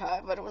in our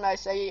time, but when I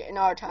say in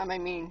our time, I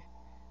mean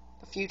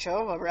the future,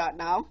 or right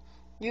now.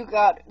 You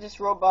got this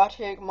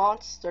robotic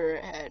monster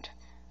head.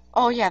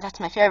 Oh yeah, that's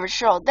my favorite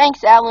show.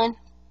 Thanks, Alan.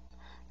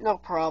 No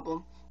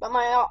problem. But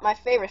my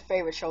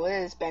favorite show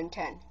is Ben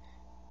 10.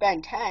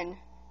 Ben 10?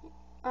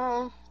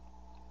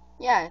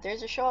 Yeah,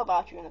 there's a show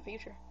about you in the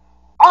future.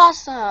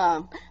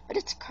 Awesome! But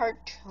it's a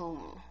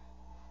cartoon.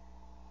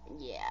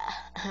 Yeah.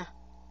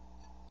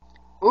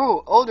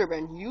 Ooh, older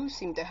Ben, you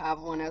seem to have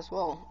one as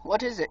well.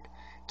 What is it?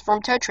 It's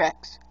from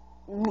Tetrex.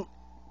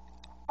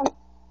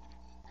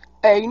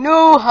 A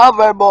new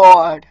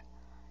hoverboard!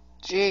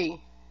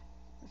 Gee.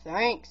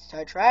 Thanks,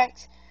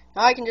 Tetrex.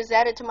 Now I can just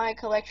add it to my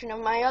collection of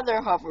my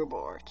other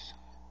hoverboards.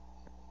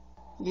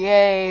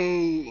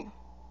 Yay!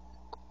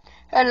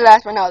 And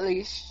last but not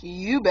least,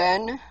 you,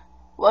 Ben.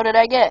 What did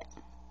I get?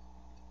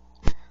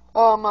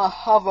 A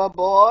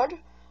hoverboard.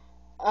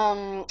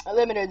 A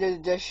limited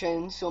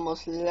edition Sumo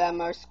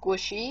Slammer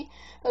Squishy.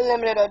 A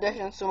limited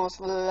edition Sumo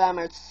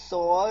Slammer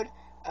Sword.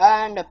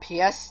 And a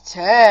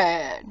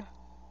PS10.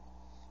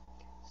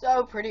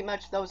 So pretty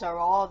much those are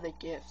all the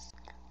gifts.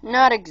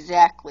 Not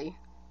exactly.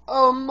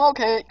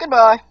 Okay,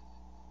 goodbye.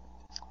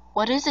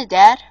 What is it,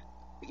 Dad?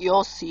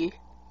 You'll see.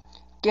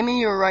 Give me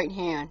your right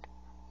hand.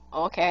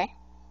 Okay.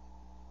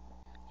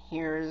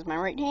 Here's my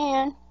right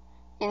hand.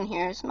 And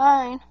here's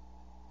mine.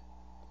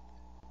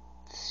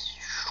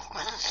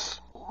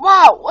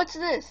 Wow, what's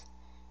this?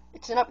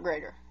 It's an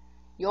upgrader.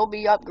 You'll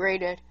be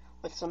upgraded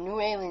with some new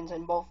aliens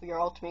in both your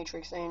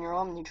Ultimatrix and your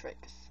Omnitrix.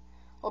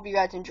 Hope you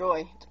guys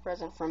enjoy. It's a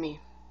present from me.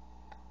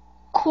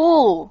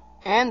 Cool!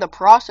 And the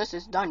process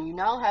is done. You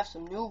now have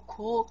some new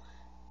cool,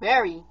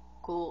 very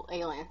cool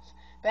aliens.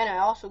 Ben, I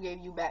also gave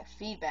you back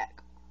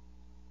feedback.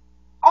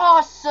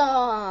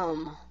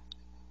 Awesome!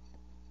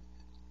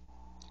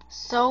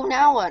 So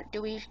now what?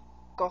 Do we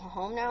go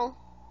home now?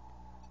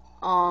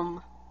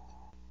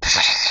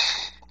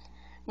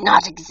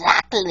 Not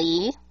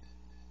exactly.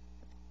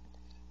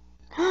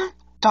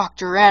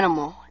 Dr.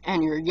 Animal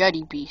and your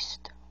Yeti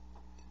Beast.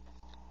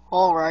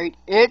 Alright,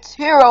 it's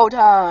hero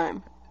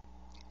time!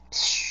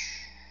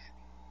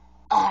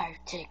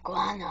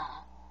 Artiguana.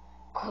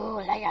 Cool,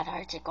 I got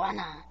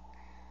Artiguana.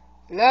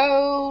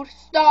 Load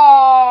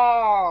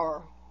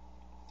Star!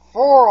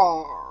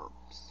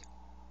 Forearms.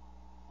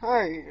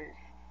 Hey,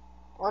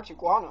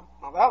 Artiguana.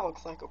 Now that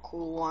looks like a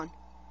cool one.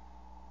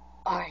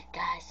 Alright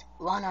guys,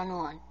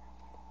 one-on-one.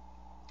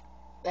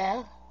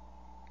 Well,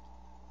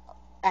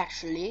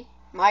 actually,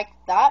 like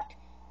that,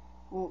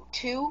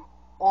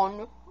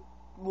 2-on-1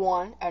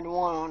 and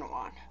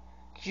 1-on-1.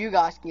 You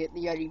guys can get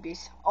the Yeti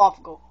Beast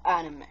off Go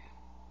Anime.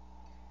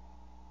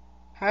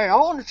 Hey, I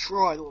want to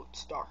try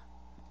Lodestar.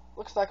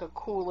 Looks like a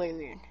cool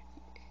alien.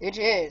 It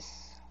is.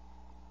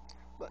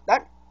 But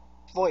that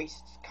voice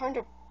is kind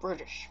of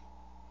British.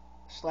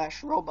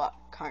 / robot.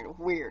 Kind of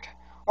weird.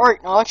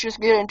 Alright, now let's just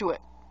get into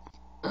it.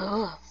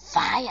 Ooh,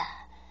 fire.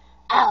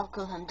 I'll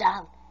cool him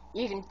down.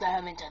 You can throw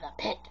him into the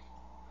pit.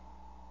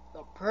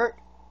 The pit?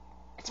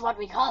 It's what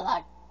we call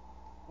our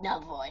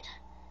null void.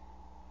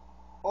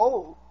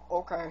 Oh,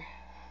 okay.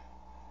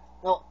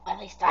 Well, at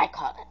least I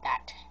call it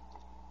that.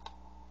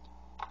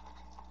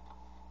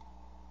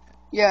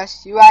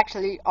 Yes, you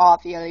actually are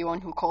the only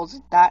one who calls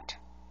it that.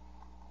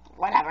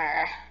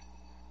 Whatever.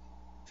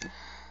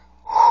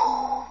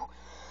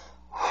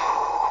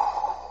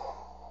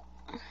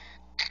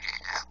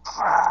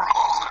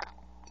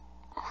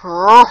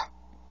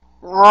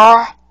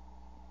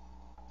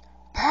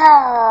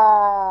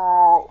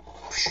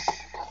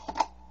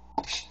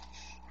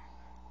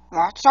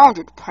 That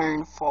sounded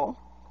painful.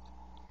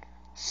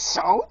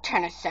 So,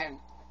 Tennyson,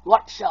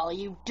 what shall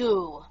you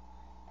do?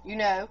 You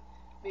know,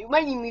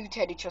 when you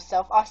mutated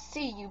yourself, I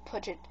see you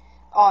put it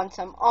on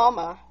some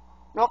armor.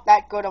 Not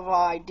that good of an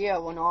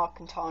idea when I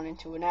can turn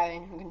into an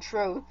alien who can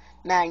control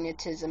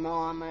magnetism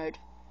armored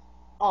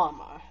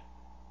armor.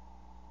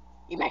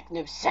 You make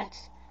no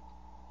sense.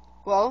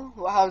 Well,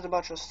 how's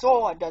about your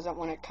soul? It doesn't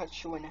want to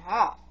cut you in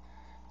half.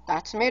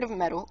 That's made of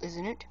metal,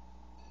 isn't it?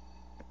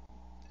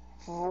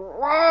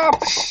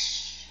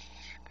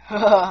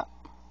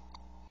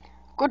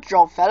 Good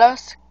job,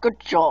 fellas. Good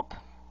job.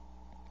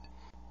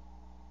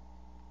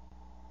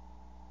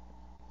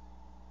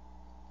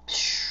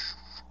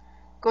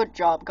 Good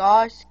job,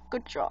 guys.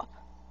 Good job.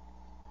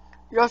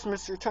 Yes,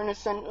 Mr.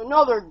 Tennyson,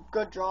 another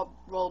good job.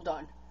 Well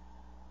done.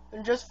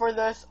 And just for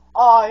this,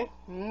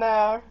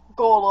 Mayor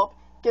Golub,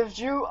 gives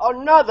you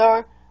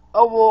another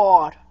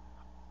award.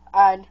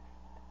 And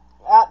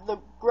at the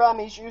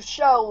Grammys, you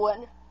shall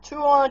win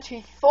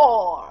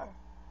 24.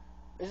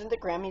 Isn't the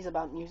Grammys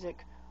about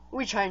music?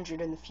 We change it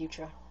in the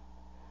future.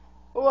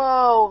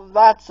 Well,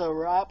 that's a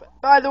wrap.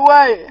 By the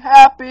way,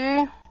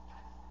 happy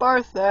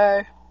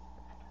birthday.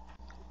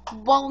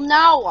 Well,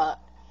 now what?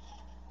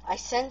 I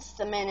sense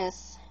the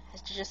menace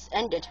has just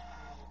ended.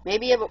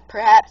 Maybe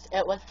perhaps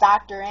it was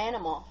Dr.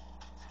 Animal.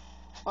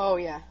 Oh,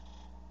 yeah.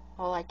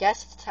 Well, I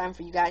guess it's time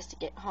for you guys to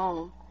get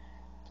home.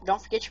 So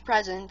don't forget your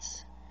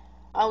presents.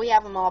 Oh, we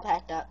have them all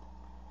packed up.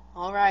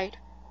 Alright.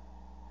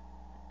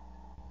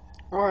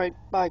 Alright,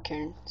 bye,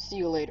 Karen. See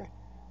you later.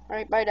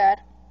 Alright, bye, Dad.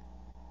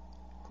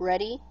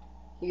 Ready?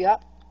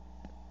 Yep.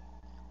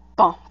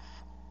 Bump.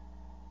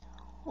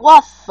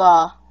 What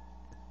the?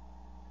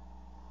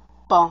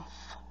 Bump.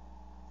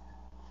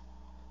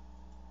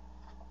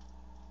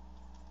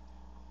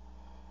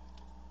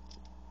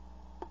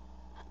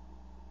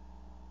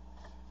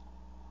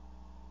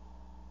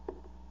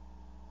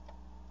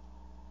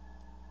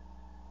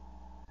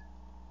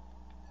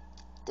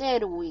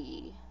 Did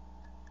we?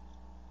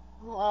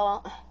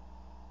 Well, I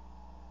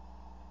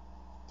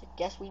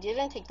guess we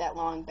didn't take that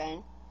long,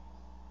 Ben.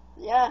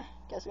 Yeah,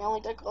 guess we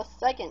only took a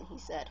second, he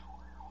said.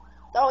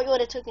 Thought we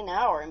would have took an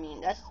hour. I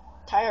mean, that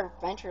entire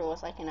adventure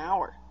was like an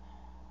hour.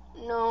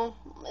 No,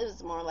 it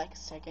was more like a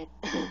second.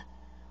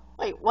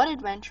 Wait, what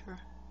adventure?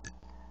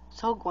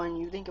 So, Gwen,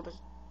 you think it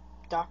was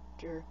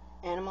Dr.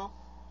 Animal?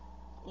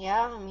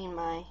 Yeah, I mean,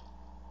 my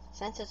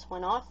senses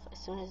went off as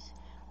soon as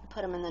we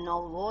put him in the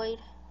null void.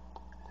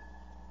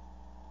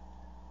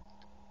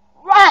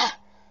 Rah!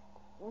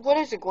 What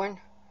is it, Gwen?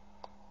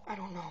 I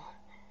don't know.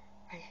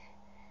 I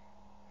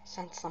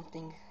sense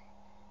something.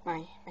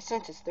 My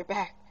senses, they're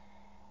back.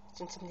 I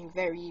sense something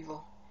very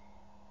evil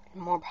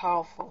and more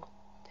powerful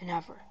than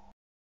ever.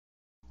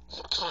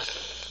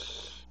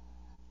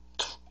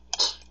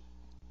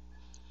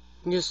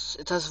 Yes,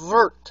 it has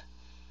worked.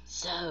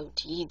 So,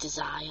 do you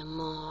desire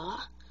more?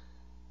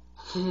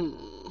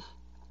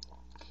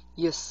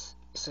 Yes,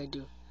 I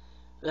do.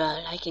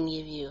 Well, I can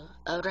give you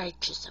a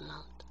righteous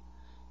amount.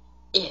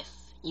 If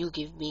you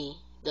give me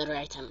the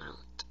right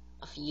amount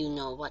of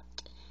you-know-what.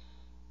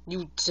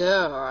 You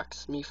dare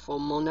ask me for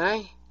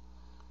money?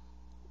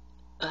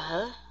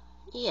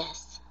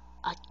 Yes,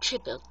 a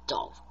triple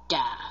dog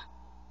dare.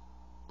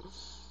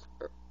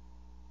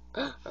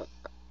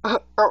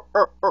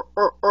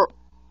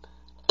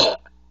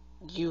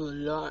 You will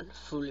learn,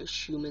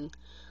 foolish human.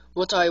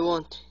 What I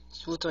want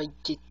is what I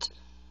get.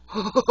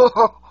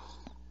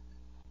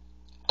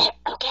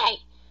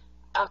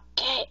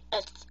 Okay,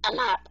 it's a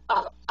map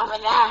over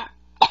there.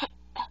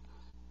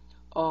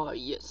 Oh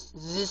yes,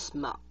 this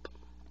map.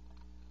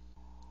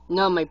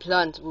 Now my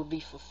plans will be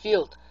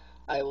fulfilled.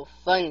 I will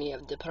finally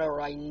have the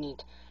power I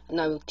need,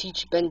 and I will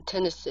teach Ben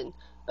Tennyson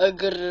a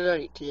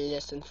great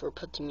lesson for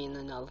putting me in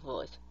the null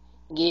void.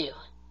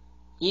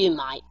 You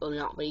might will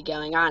not be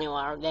going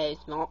anywhere with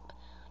this map,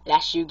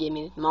 unless you give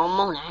me more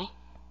money.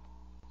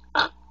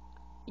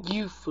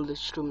 You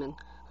foolish human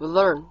will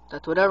learn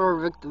that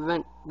whatever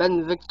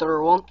Ben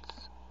Victor wants,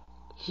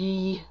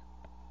 he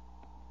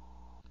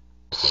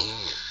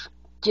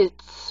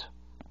gets.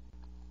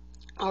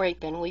 Alright,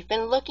 Ben, we've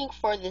been looking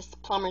for this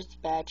plumber's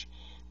badge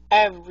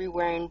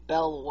everywhere in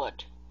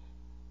Bellwood.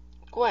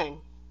 Gwen,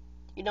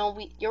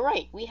 you're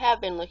right, we have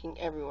been looking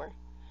everywhere.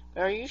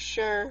 But are you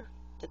sure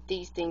that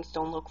these things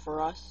don't look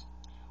for us?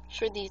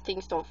 Sure these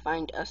things don't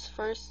find us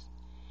first?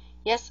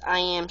 Yes, I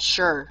am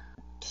sure.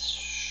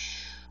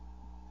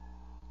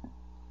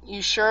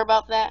 You sure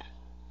about that?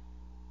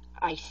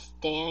 I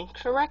stand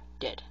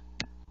corrected.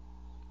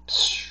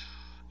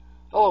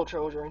 Hello,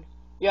 children.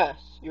 Yes,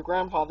 your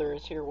grandfather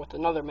is here with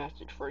another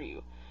message for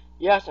you.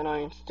 Yes, and I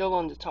am still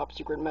on the top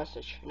secret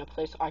message, in a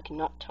place I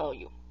cannot tell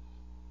you.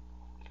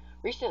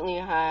 Recently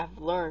I have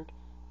learned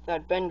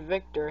that Ben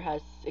Victor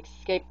has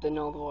escaped the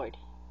null void.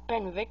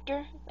 Ben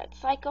Victor? That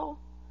psycho?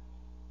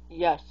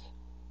 Yes,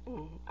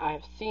 and I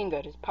have seen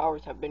that his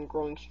powers have been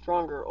growing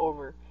stronger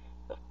over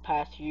the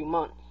past few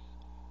months.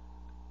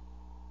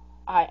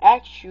 I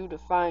asked you to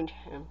find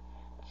him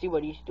and see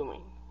what he's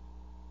doing.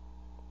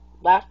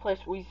 Last place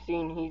we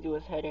seen he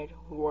was headed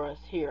was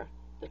here.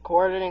 The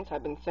coordinates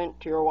have been sent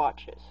to your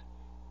watches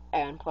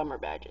and plumber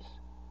badges.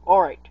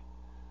 Alright.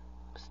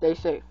 Stay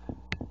safe.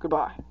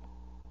 Goodbye.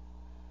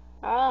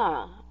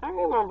 Ah, I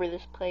remember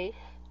this place.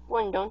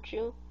 One, don't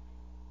you?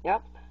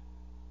 Yep.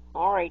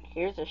 Alright,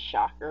 here's a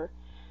shocker.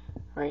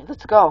 Alright,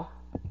 let's go.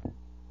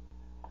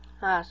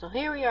 So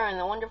here we are in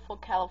the wonderful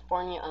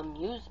California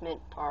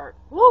amusement park.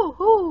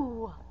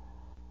 Woohoo!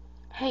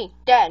 Hey,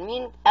 Dad, me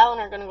and Alan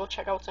are gonna go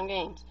check out some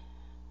games.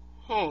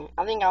 Hey,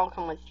 I think I'll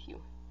come with you.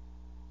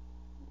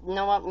 You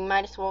know what? We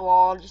might as well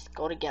all just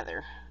go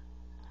together.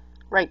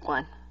 Right,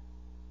 Glenn?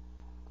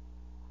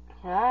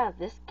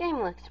 This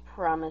game looks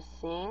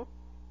promising.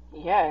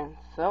 Yeah, and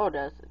so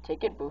does the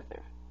ticket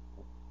boother.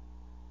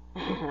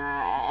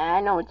 I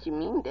know what you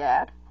mean,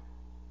 Dad.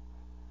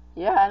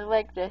 Yeah, I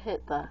like to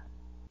hit the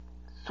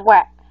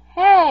swat.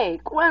 Hey,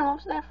 Gwen, what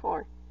was that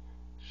for?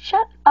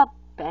 Shut up,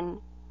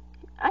 Ben.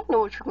 I know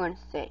what you're going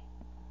to say.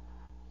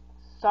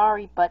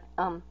 Sorry, but,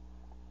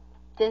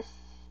 this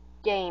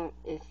game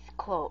is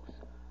closed.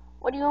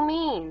 What do you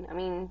mean? I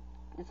mean,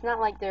 it's not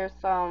like there's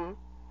some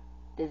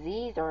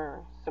disease or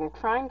some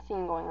crime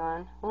scene going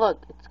on.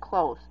 Look, it's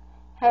closed.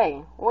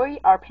 Hey, we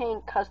are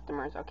paying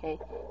customers, okay?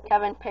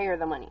 Kevin, pay her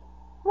the money.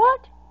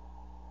 What?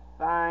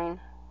 Fine.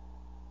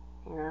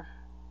 Here.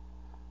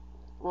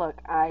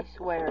 Look, I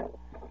swear.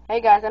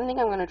 Hey guys, I think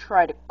I'm gonna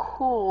try to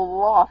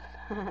cool off.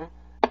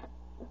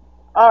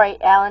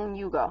 Alright, Alan,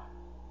 you go.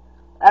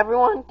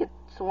 Everyone gets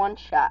one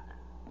shot.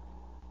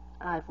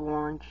 I've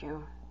warned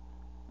you.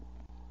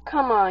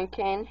 Come on,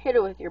 Ken, hit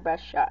it with your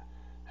best shot.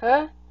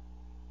 Huh?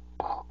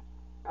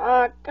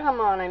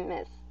 Come on, I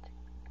missed.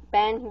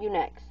 Ben, you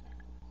next.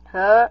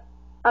 Huh?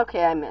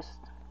 Okay, I missed.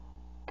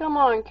 Come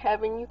on,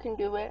 Kevin, you can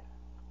do it.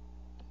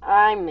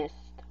 I missed.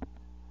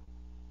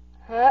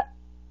 Huh?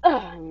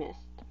 I missed.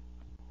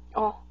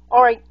 Oh,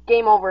 alright,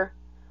 game over.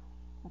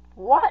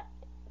 What?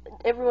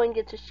 Everyone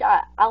gets a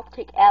shot. I'll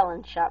take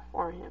Alan's shot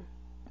for him.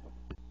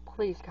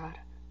 Please, God,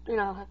 do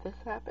not let this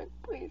happen.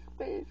 Please,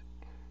 please.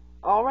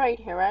 Alright,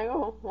 here I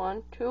go.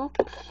 1, 2.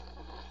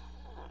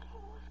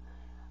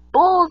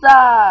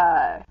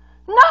 Bullseye!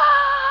 No!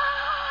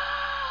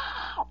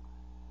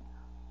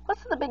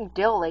 What's the big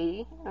deal,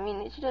 lady? I mean,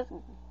 it's just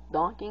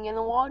donking in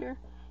the water.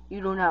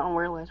 You do not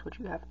realize what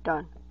you have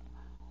done.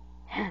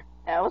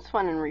 That was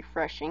fun and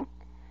refreshing.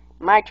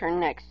 My turn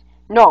next.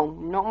 No,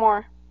 no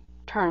more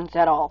turns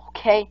at all,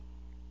 okay?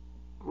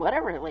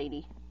 Whatever,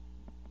 lady.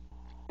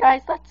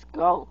 Guys, let's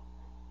go.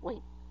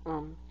 Wait,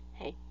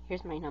 hey,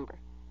 here's my number.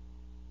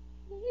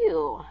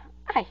 You,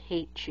 I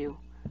hate you.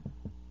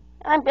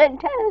 I'm Ben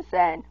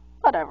Tennyson.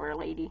 Whatever,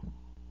 lady.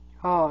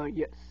 Ah,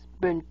 yes,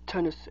 Ben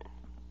Tennyson.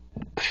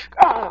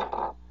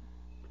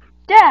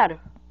 Dad!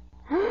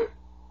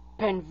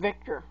 Ben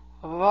Victor.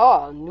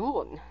 Ah, new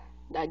one.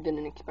 I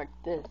didn't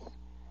expect this.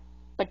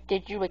 But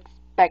did you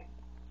expect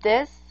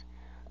this?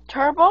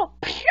 Turbo?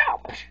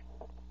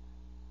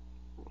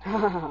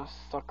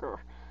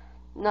 Sucker.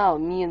 Now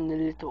me and the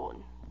little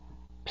one.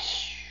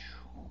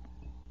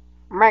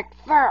 Make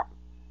that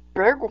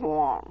big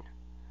one.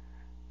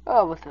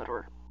 Oh, what's that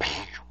word?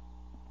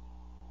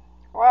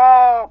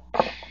 Wow.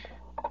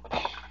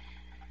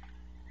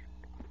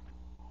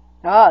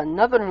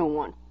 Another new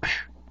one.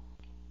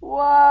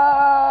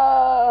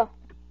 Whoa.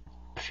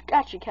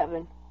 Gotcha,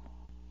 Kevin.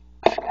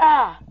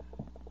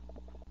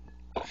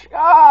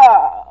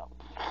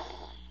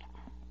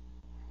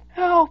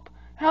 Help!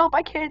 Help!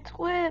 I can't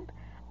swim!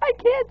 I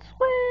can't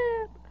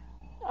swim!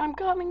 I'm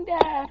coming,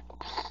 Dad.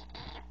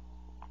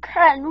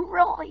 Can you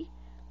really?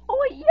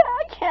 Oh, yeah,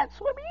 I can't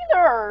swim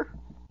either.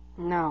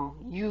 No,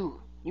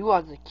 you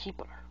are the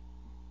keeper.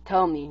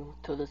 Tell me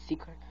to the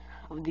secret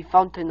of the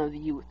fountain of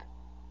youth.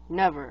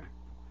 Never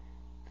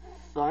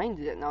find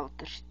it and I'll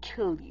just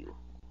kill you.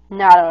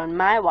 Not on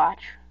my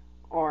watch,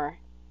 or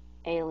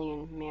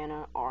alien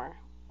mana, or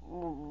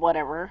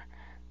whatever.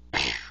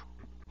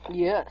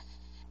 Yes.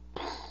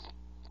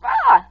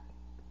 Ah!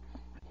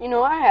 You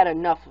know, I had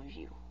enough of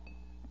you.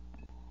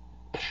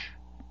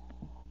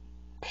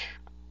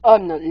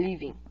 I'm not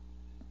leaving.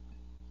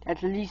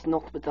 At least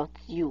not without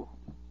you.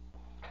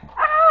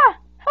 Ah!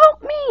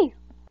 Help me!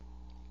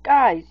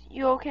 Guys,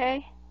 you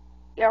okay?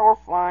 Yeah, we're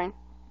fine.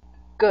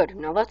 Good,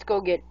 now let's go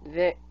get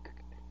Vic.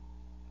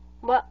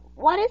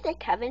 What is it,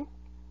 Kevin?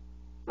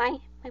 My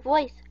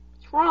voice.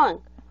 What's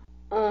wrong?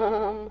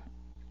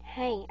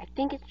 Hey, I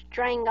think it's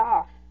drying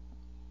off.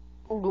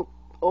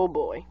 Oh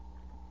boy.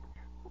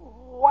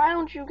 Why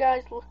don't you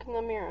guys look in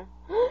the mirror?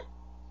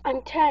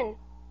 I'm 10.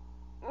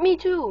 Me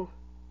too.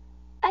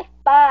 I'm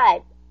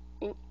 5.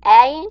 And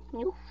I ain't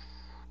you,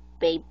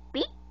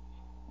 baby.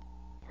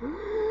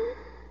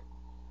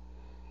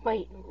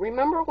 Wait,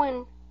 remember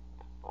when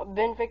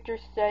Ben Victor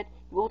said,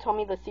 "You will tell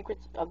me the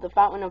secrets of the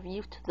Fountain of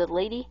Youth" to the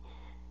lady?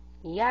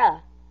 Yeah.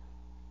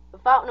 The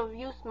Fountain of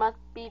Youth must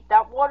be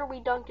that water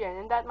we dunked in,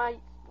 and that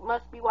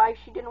must be why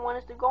she didn't want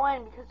us to go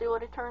in, because it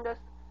would have turned us,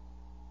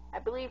 I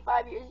believe,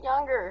 5 years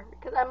younger,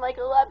 because I'm like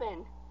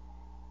 11.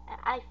 And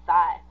I'm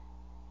 5.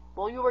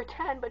 Well, you were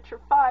 10, but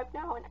you're 5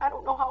 now, and I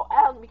don't know how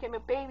Alan became a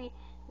baby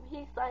if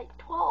he's like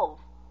 12.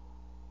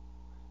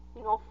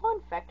 You know,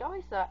 fun fact, I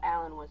always thought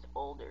Alan was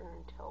older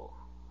until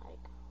like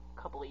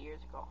a couple of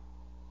years ago.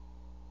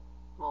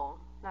 Well,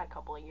 not a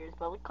couple of years,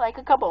 but like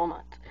a couple of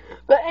months.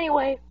 But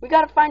anyway, we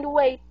gotta find a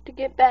way to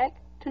get back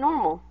to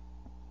normal.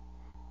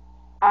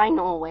 I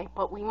know a way,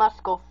 but we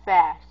must go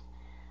fast.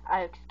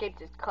 I escaped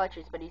his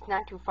clutches, but he's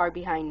not too far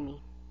behind me.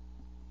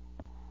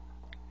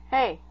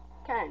 Hey,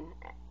 Ken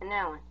and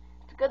Alan,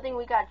 it's a good thing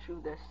we got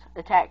through this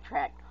attack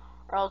track,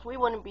 or else we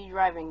wouldn't be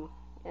driving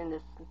in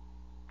this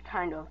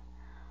kind of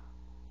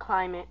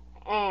climate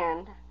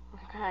and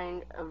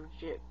kind of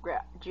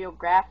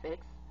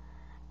geographics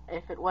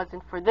if it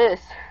wasn't for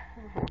this.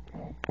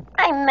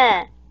 I'm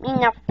mad. Me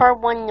not for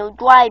one to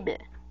drive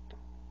it.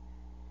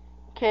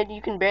 Kid,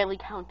 you can barely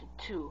count to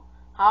 2.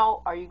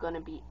 How are you going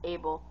to be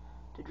able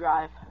to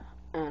drive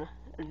an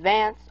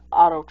advanced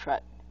auto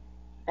truck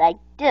like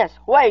this?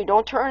 Wait,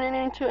 don't turn it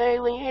into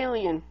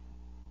alien.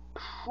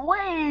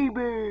 Way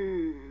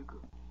big.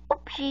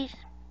 Oopsies.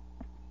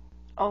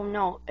 Oh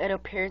no, it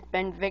appears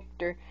Ben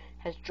Victor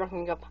has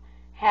drunk up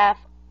half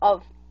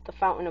of the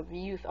fountain of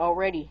youth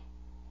already.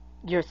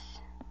 Yes,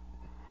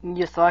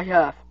 I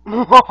have.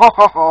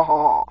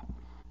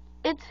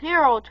 It's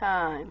hero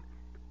time.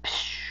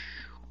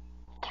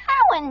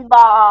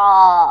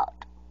 Cannonball.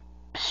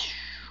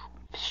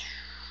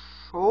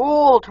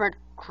 Ultimate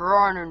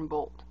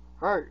Cannonbolt.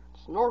 Hey,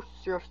 it's no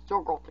serious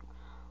struggle.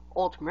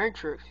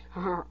 Ultimatrix.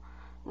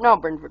 Now,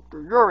 Ben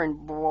Victor, you're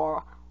in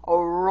for a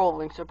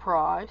rolling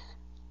surprise.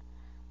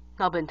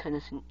 Now, Ben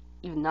Tennyson,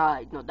 even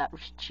I know that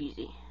was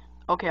cheesy.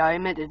 Okay, I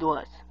admit it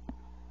was.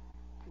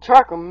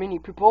 Track 'em, mini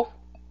people.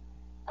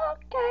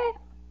 Okay.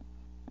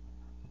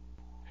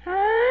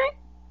 Hi.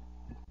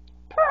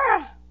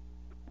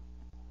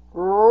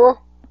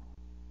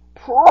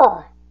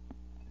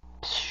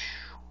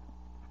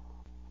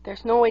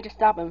 There's no way to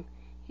stop him.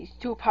 He's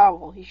too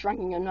powerful. He's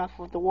drinking enough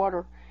of the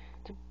water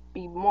to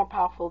be more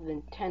powerful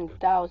than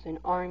 10,000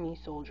 army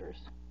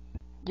soldiers.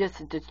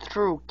 Yes, it is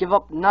true. Give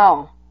up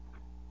now.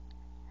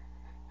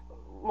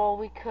 Well,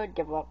 we could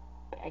give up,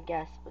 I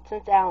guess. But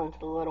since Alan's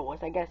the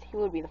littlest, I guess he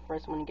would be the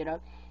first one to get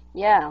up.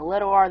 Yeah,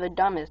 little are the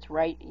dumbest,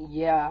 right?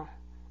 Yeah.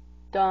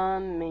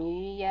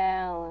 Dummy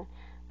Alan.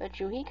 Bet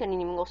you he couldn't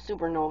even go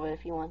supernova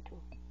if he wanted to.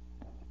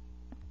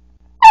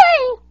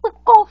 I would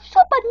go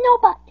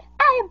supernova.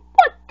 I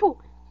want to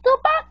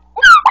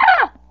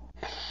supernova.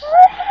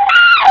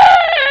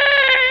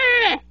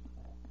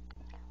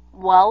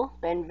 Well,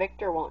 Ben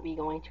Victor won't be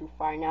going too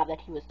far now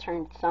that he was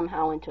turned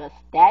somehow into a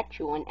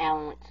statue when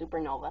Alan went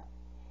supernova.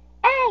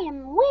 I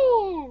am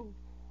win.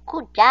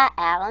 Good job,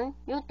 Alan.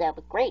 You did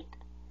great.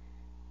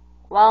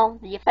 Well,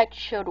 the effect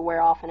should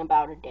wear off in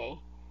about a day.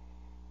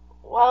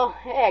 Well,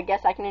 hey, I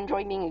guess I can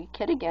enjoy being a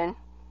kid again.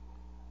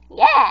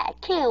 Yeah,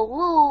 kill,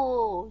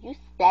 woo! You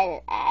said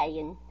it,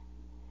 Ian.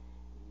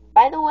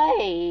 By the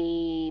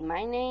way,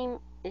 my name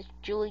is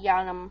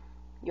Julianum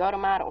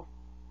Yotomato.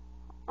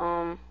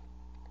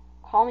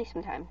 Call me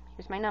sometime.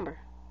 Here's my number.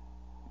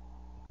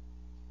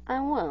 I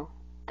will.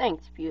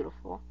 Thanks,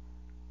 beautiful.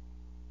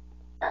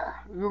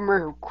 You may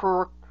have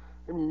cracked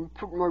and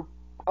put my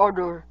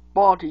other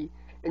body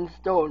in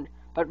stone,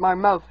 but my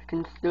mouth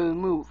can still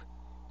move.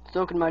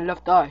 So can my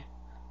left eye.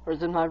 Or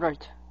is it my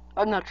right?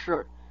 I'm not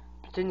sure.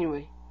 But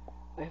anyway,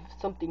 I have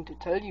something to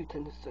tell you,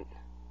 Tennyson.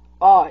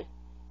 I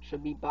shall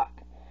be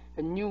back,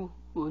 and you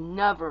will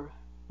never,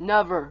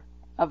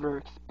 ever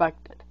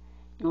expect it.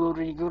 You will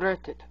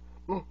regret it.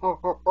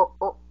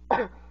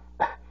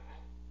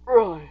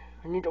 Really,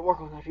 I need to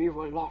work on that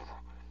evil laugh.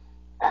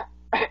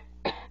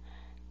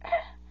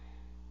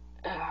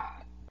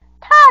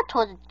 Talk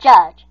to the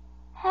judge.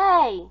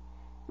 Hey,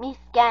 me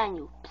scan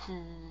you.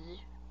 Psst.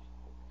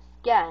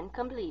 Scan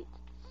complete.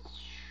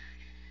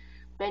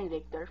 Ben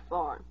Victor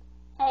form.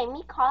 Hey,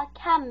 me call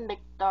Ken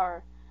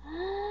Victor.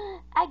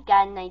 I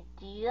got an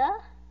idea.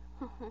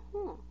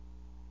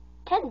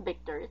 Ken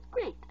Victor is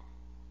great.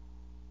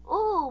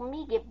 Ooh,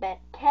 me get back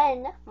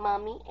Ken,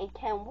 Mommy, and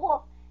Ken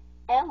Wolf,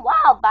 and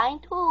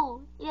Wildvine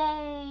too.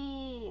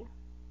 Yay!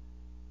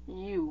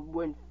 You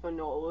went for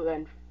no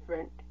then,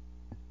 friend.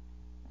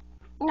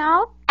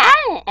 No,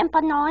 I am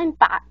for no and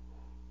back.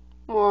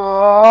 You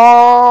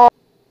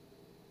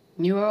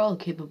are all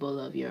capable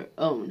of your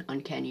own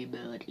uncanny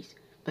abilities,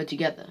 but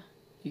together,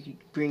 you could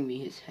bring me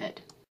his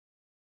head.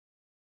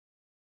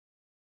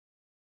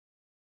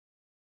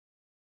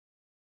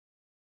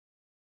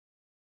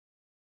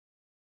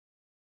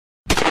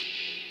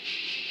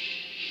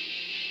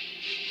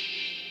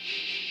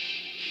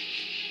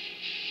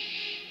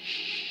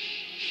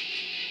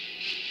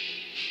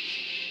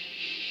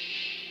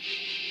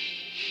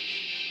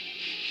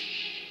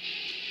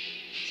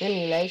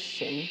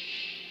 Simulation.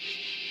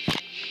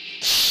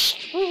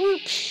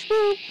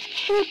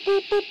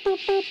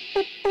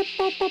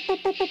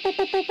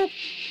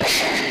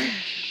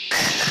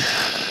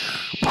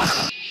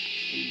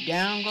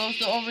 Down goes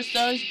the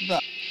oversized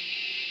buck.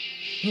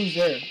 Who's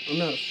there? I'm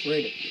not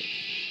afraid of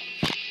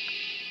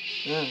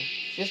you.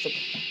 Just a...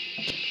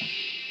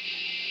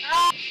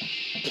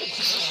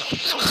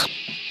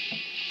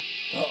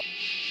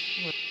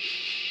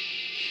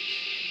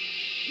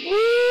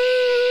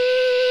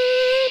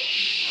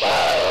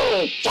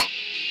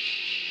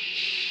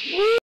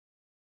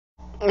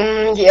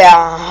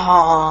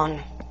 Yeah,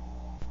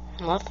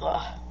 what the...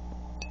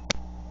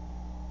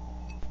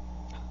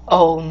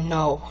 Oh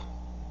no.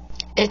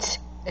 It's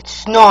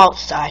snow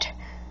outside.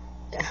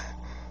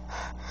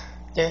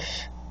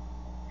 It's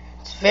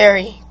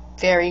very,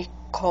 very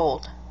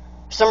cold.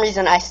 For some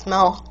reason, I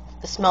smell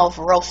the smell of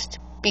roast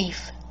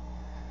beef.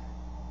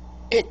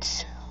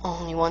 It's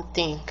only one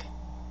thing.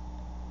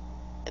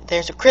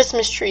 There's a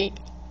Christmas tree,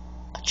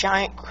 a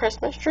giant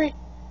Christmas tree,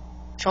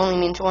 which only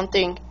means one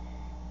thing.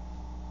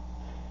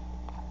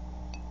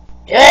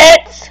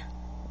 It's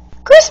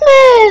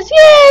Christmas!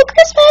 Yay,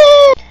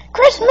 Christmas!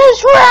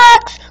 Christmas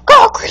rocks!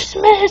 Go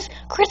Christmas!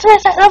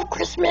 Christmas, I love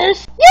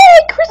Christmas!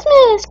 Yay,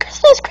 Christmas!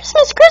 Christmas,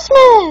 Christmas,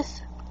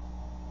 Christmas!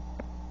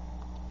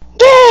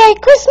 Yay,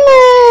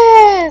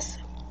 Christmas!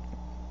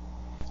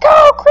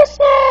 Go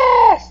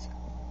Christmas!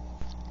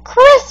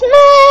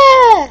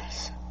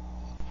 Christmas!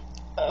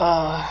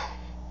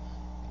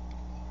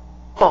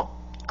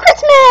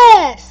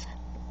 Christmas!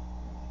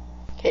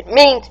 It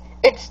means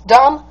it's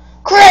dumb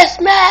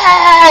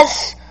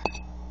Christmas!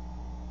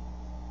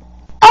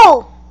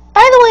 Oh,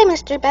 by the way,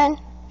 Mr. Ben,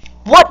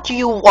 what do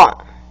you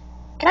want?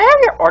 Can I have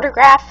your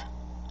autograph?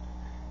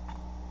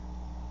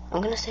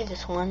 I'm gonna save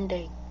this one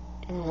day,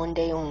 and one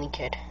day only,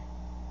 kid.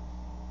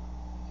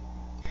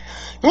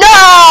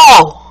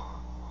 No!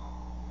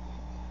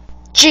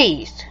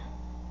 Jeez,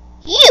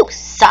 you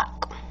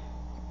suck.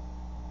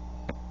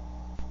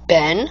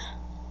 Ben?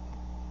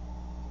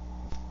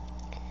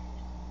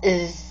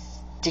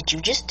 Did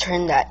you just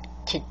turn that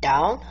kid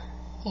down?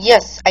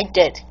 Yes, I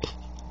did.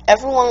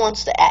 Everyone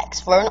wants to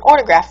ask for an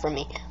autograph from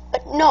me,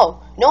 but no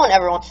one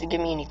ever wants to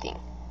give me anything.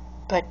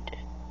 But,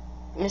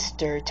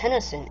 Mr.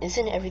 Tennyson,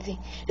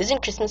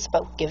 isn't Christmas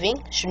about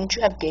giving? Shouldn't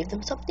you have gave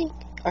them something?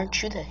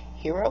 Aren't you the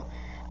hero?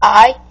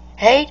 I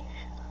hate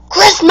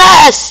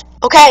Christmas!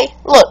 Okay,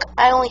 look,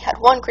 I only had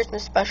one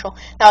Christmas special.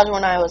 That was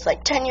when I was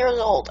like 10 years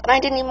old, and I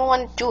didn't even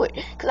want to do it,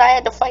 because I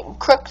had to fight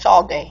crooks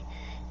all day.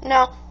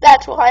 Now,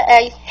 that's why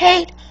I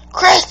hate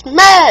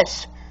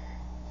Christmas!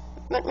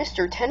 But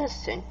Mr.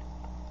 Tennyson,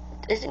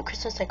 isn't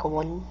Christmas like a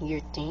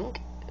one-year thing?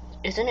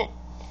 Isn't it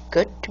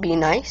good to be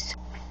nice?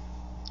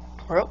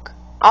 Rook?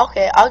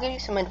 Okay, I'll give you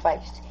some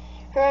advice.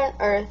 Here on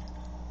Earth,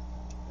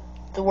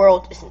 the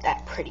world isn't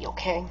that pretty,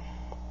 okay?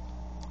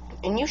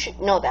 And you should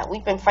know that.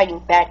 We've been fighting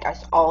bad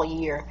guys all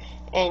year.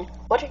 And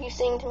what are you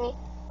saying to me?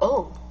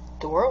 Oh,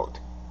 the world.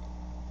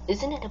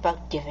 Isn't it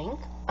about giving?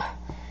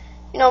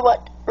 You know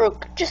what,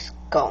 Rook? Just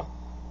go.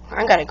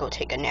 I gotta go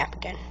take a nap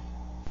again.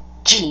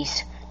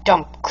 Jeez,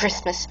 dumb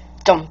Christmas,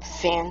 dumb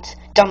fans,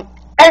 dumb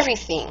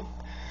everything.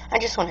 I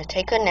just want to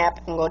take a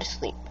nap and go to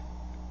sleep.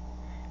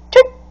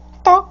 Tick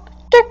tock,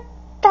 tick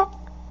tock,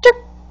 tick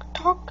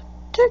tock,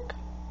 tick.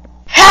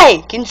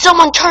 Hey, can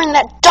someone turn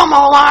that dumb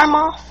alarm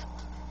off?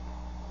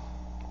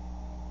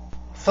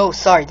 Oh,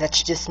 sorry,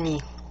 that's just me.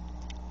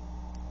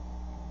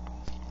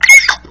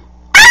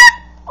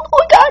 Oh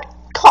my god,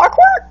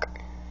 clockwork?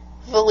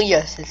 Well,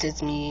 yes, it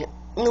is me.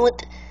 You know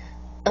what?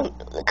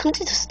 Come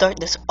to start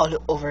this all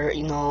over,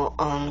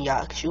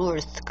 yeah, 'cause you were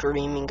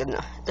screaming and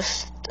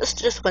this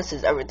just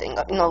messes everything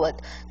up. You know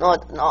what? No,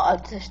 I'll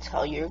just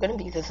tell you, you're gonna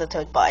be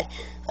visited by,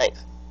 like,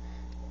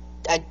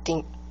 I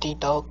think the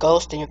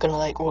ghost, and you're gonna,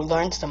 like,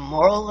 learn some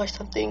moral or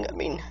something. I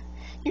mean,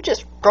 you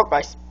just broke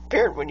my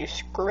spirit when you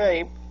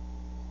screamed.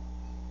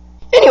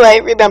 Anyway,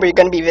 remember, you're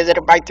gonna be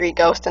visited by 3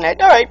 ghosts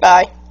tonight. Alright,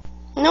 bye.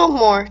 No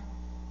more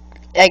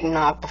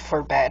eggnog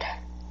before bed,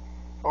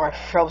 or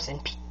frozen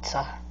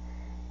pizza.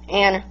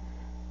 And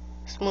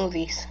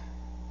smoothies.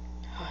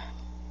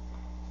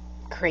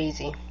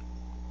 Crazy.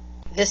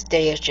 This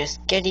day is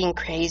just getting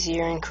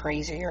crazier and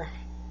crazier.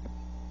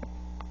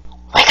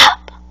 Wake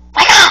up!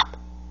 Wake up!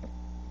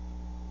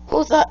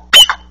 Who's that?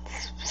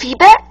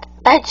 Feedback?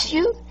 That's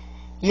you?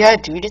 Yeah,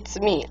 dude, it's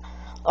me.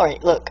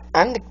 Alright, look,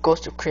 I'm the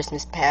ghost of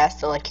Christmas past,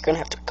 so, like, you're gonna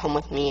have to come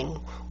with me and...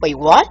 Wait,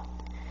 what?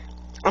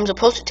 I'm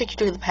supposed to take you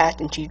to the past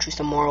and teach you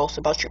some morals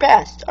about your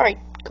past. Alright,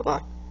 come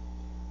on.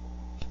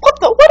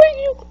 What are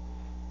you...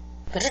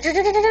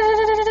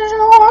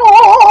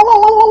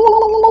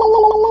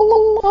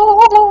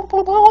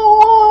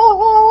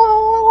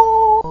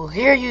 Well,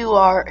 here you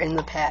are in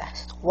the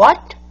past.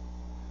 What?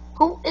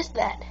 Who is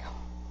that?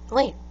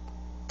 Wait,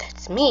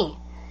 that's me.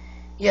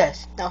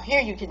 Yes, now here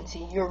you can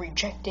see you're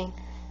rejecting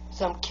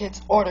some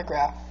kid's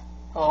autograph.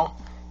 Oh,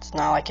 it's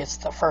not like it's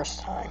the first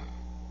time.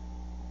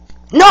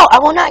 No, I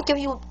will not give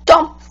you a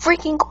dumb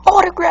freaking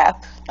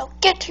autograph. Now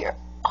get to your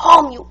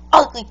home, you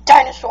ugly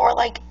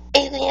dinosaur-like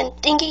alien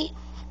thingy.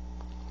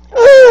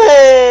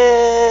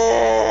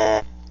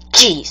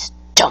 Jeez,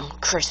 dumb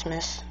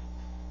Christmas.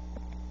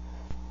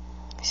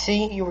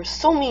 See, you were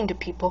so mean to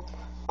people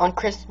on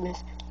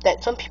Christmas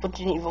that some people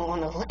didn't even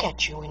want to look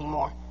at you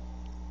anymore.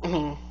 I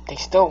mean, they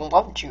still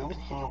loved you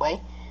anyway.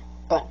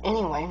 But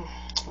anyway,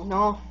 you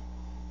were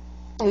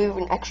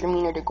even extra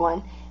meaner to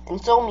Gwen,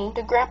 and so mean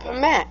to Grandpa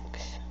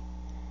Max.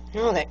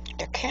 No, that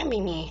can't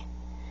be me.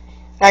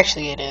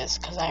 Actually, it is,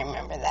 because I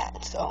remember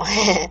that, so...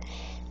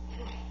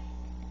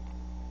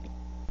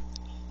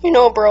 You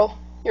know, bro,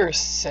 you're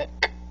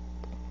sick.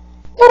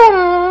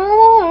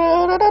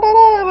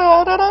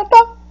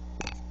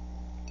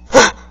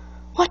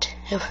 What?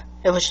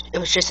 It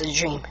was just a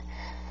dream.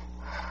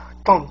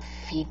 Don't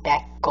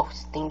feedback,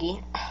 ghost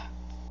thingy.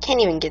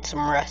 can't even get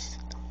some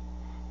rest.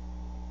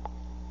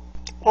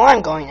 Well,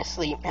 I'm going to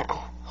sleep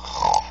now.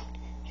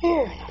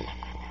 Here.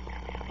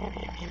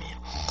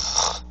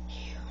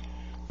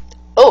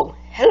 Oh,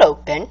 hello,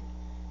 Ben.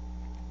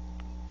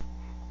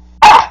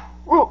 Ah!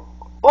 Rook,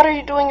 what are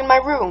you doing in my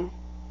room?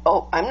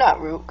 Oh, I'm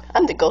not Rook.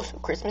 I'm the ghost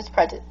of Christmas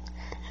presents.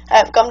 I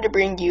have come to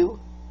bring you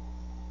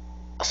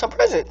some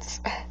presents.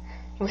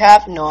 You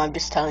have? No, I'm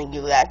just telling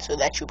you that so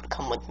that you would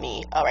come with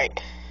me. Alright,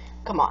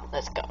 come on,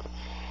 let's go.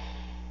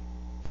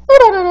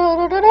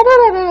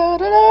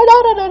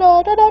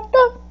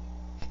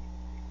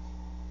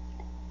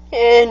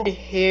 And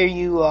here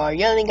you are,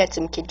 yelling at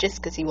some kid just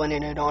because he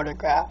wanted an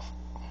autograph.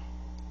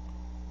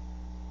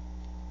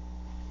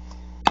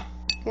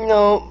 You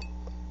know,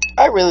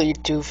 I really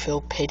do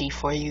feel pity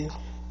for you.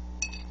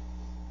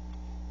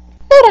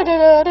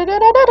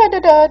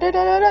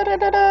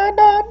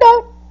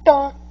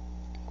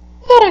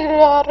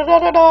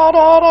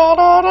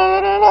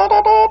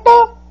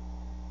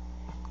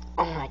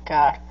 Oh my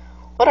god,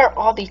 what are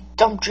all these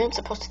dumb dreams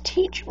supposed to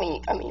teach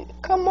me? I mean,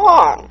 come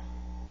on.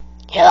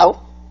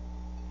 Hello?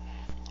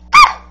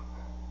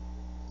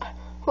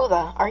 Who the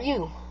are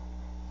you?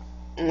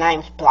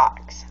 Name's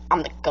Blocks.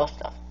 I'm the ghost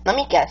of, let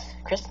me guess,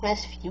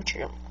 Christmas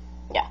future.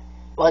 Yeah,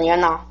 well, you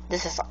know,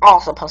 this is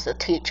all supposed to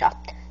teach us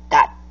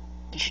that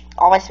you should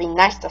always be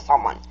nice to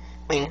someone.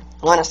 I mean,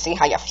 you want to see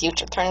how your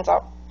future turns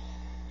out?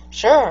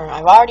 Sure,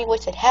 I've already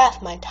wasted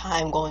half my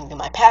time going to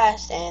my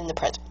past and the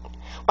present.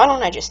 Why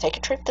don't I just take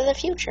a trip to the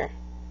future?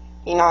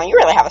 You know, you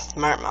really have a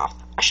smart mouth.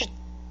 I should...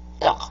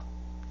 Ugh.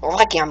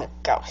 Lucky I'm a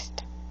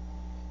ghost.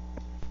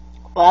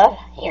 Well,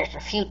 here's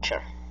your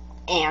future.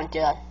 And,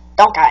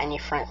 don't got any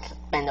friends to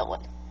spend it with.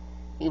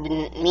 You've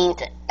been mean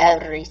to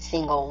every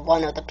single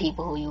one of the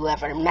people who you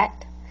ever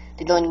met.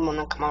 They don't even want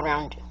to come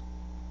around you.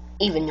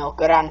 Even your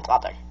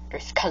grandfather, your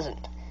cousin,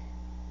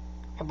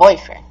 your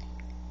boyfriend.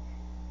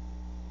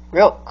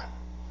 Rook,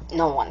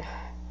 no one.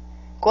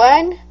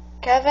 Gwen?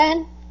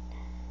 Kevin?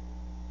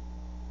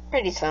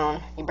 Pretty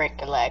soon, you break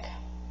your leg.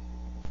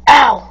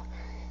 Ow!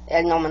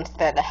 There's no one's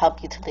there to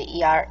help you to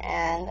the ER,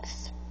 and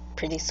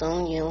pretty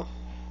soon you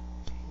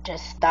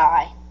just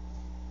die.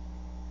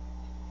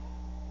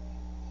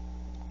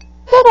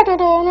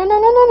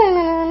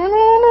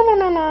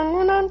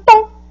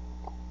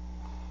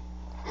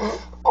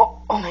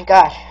 Oh my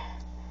god.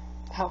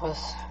 That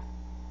was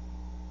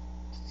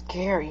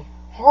scary.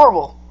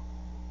 Horrible.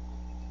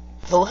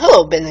 So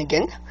hello, Ben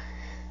again.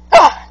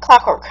 Ah,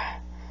 clockwork.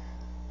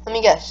 Let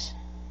me guess.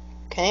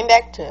 Came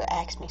back to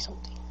ask me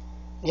something.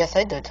 Yes,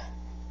 I did.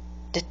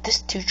 Did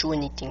this teach you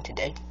anything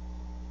today?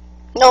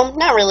 No,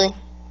 not really.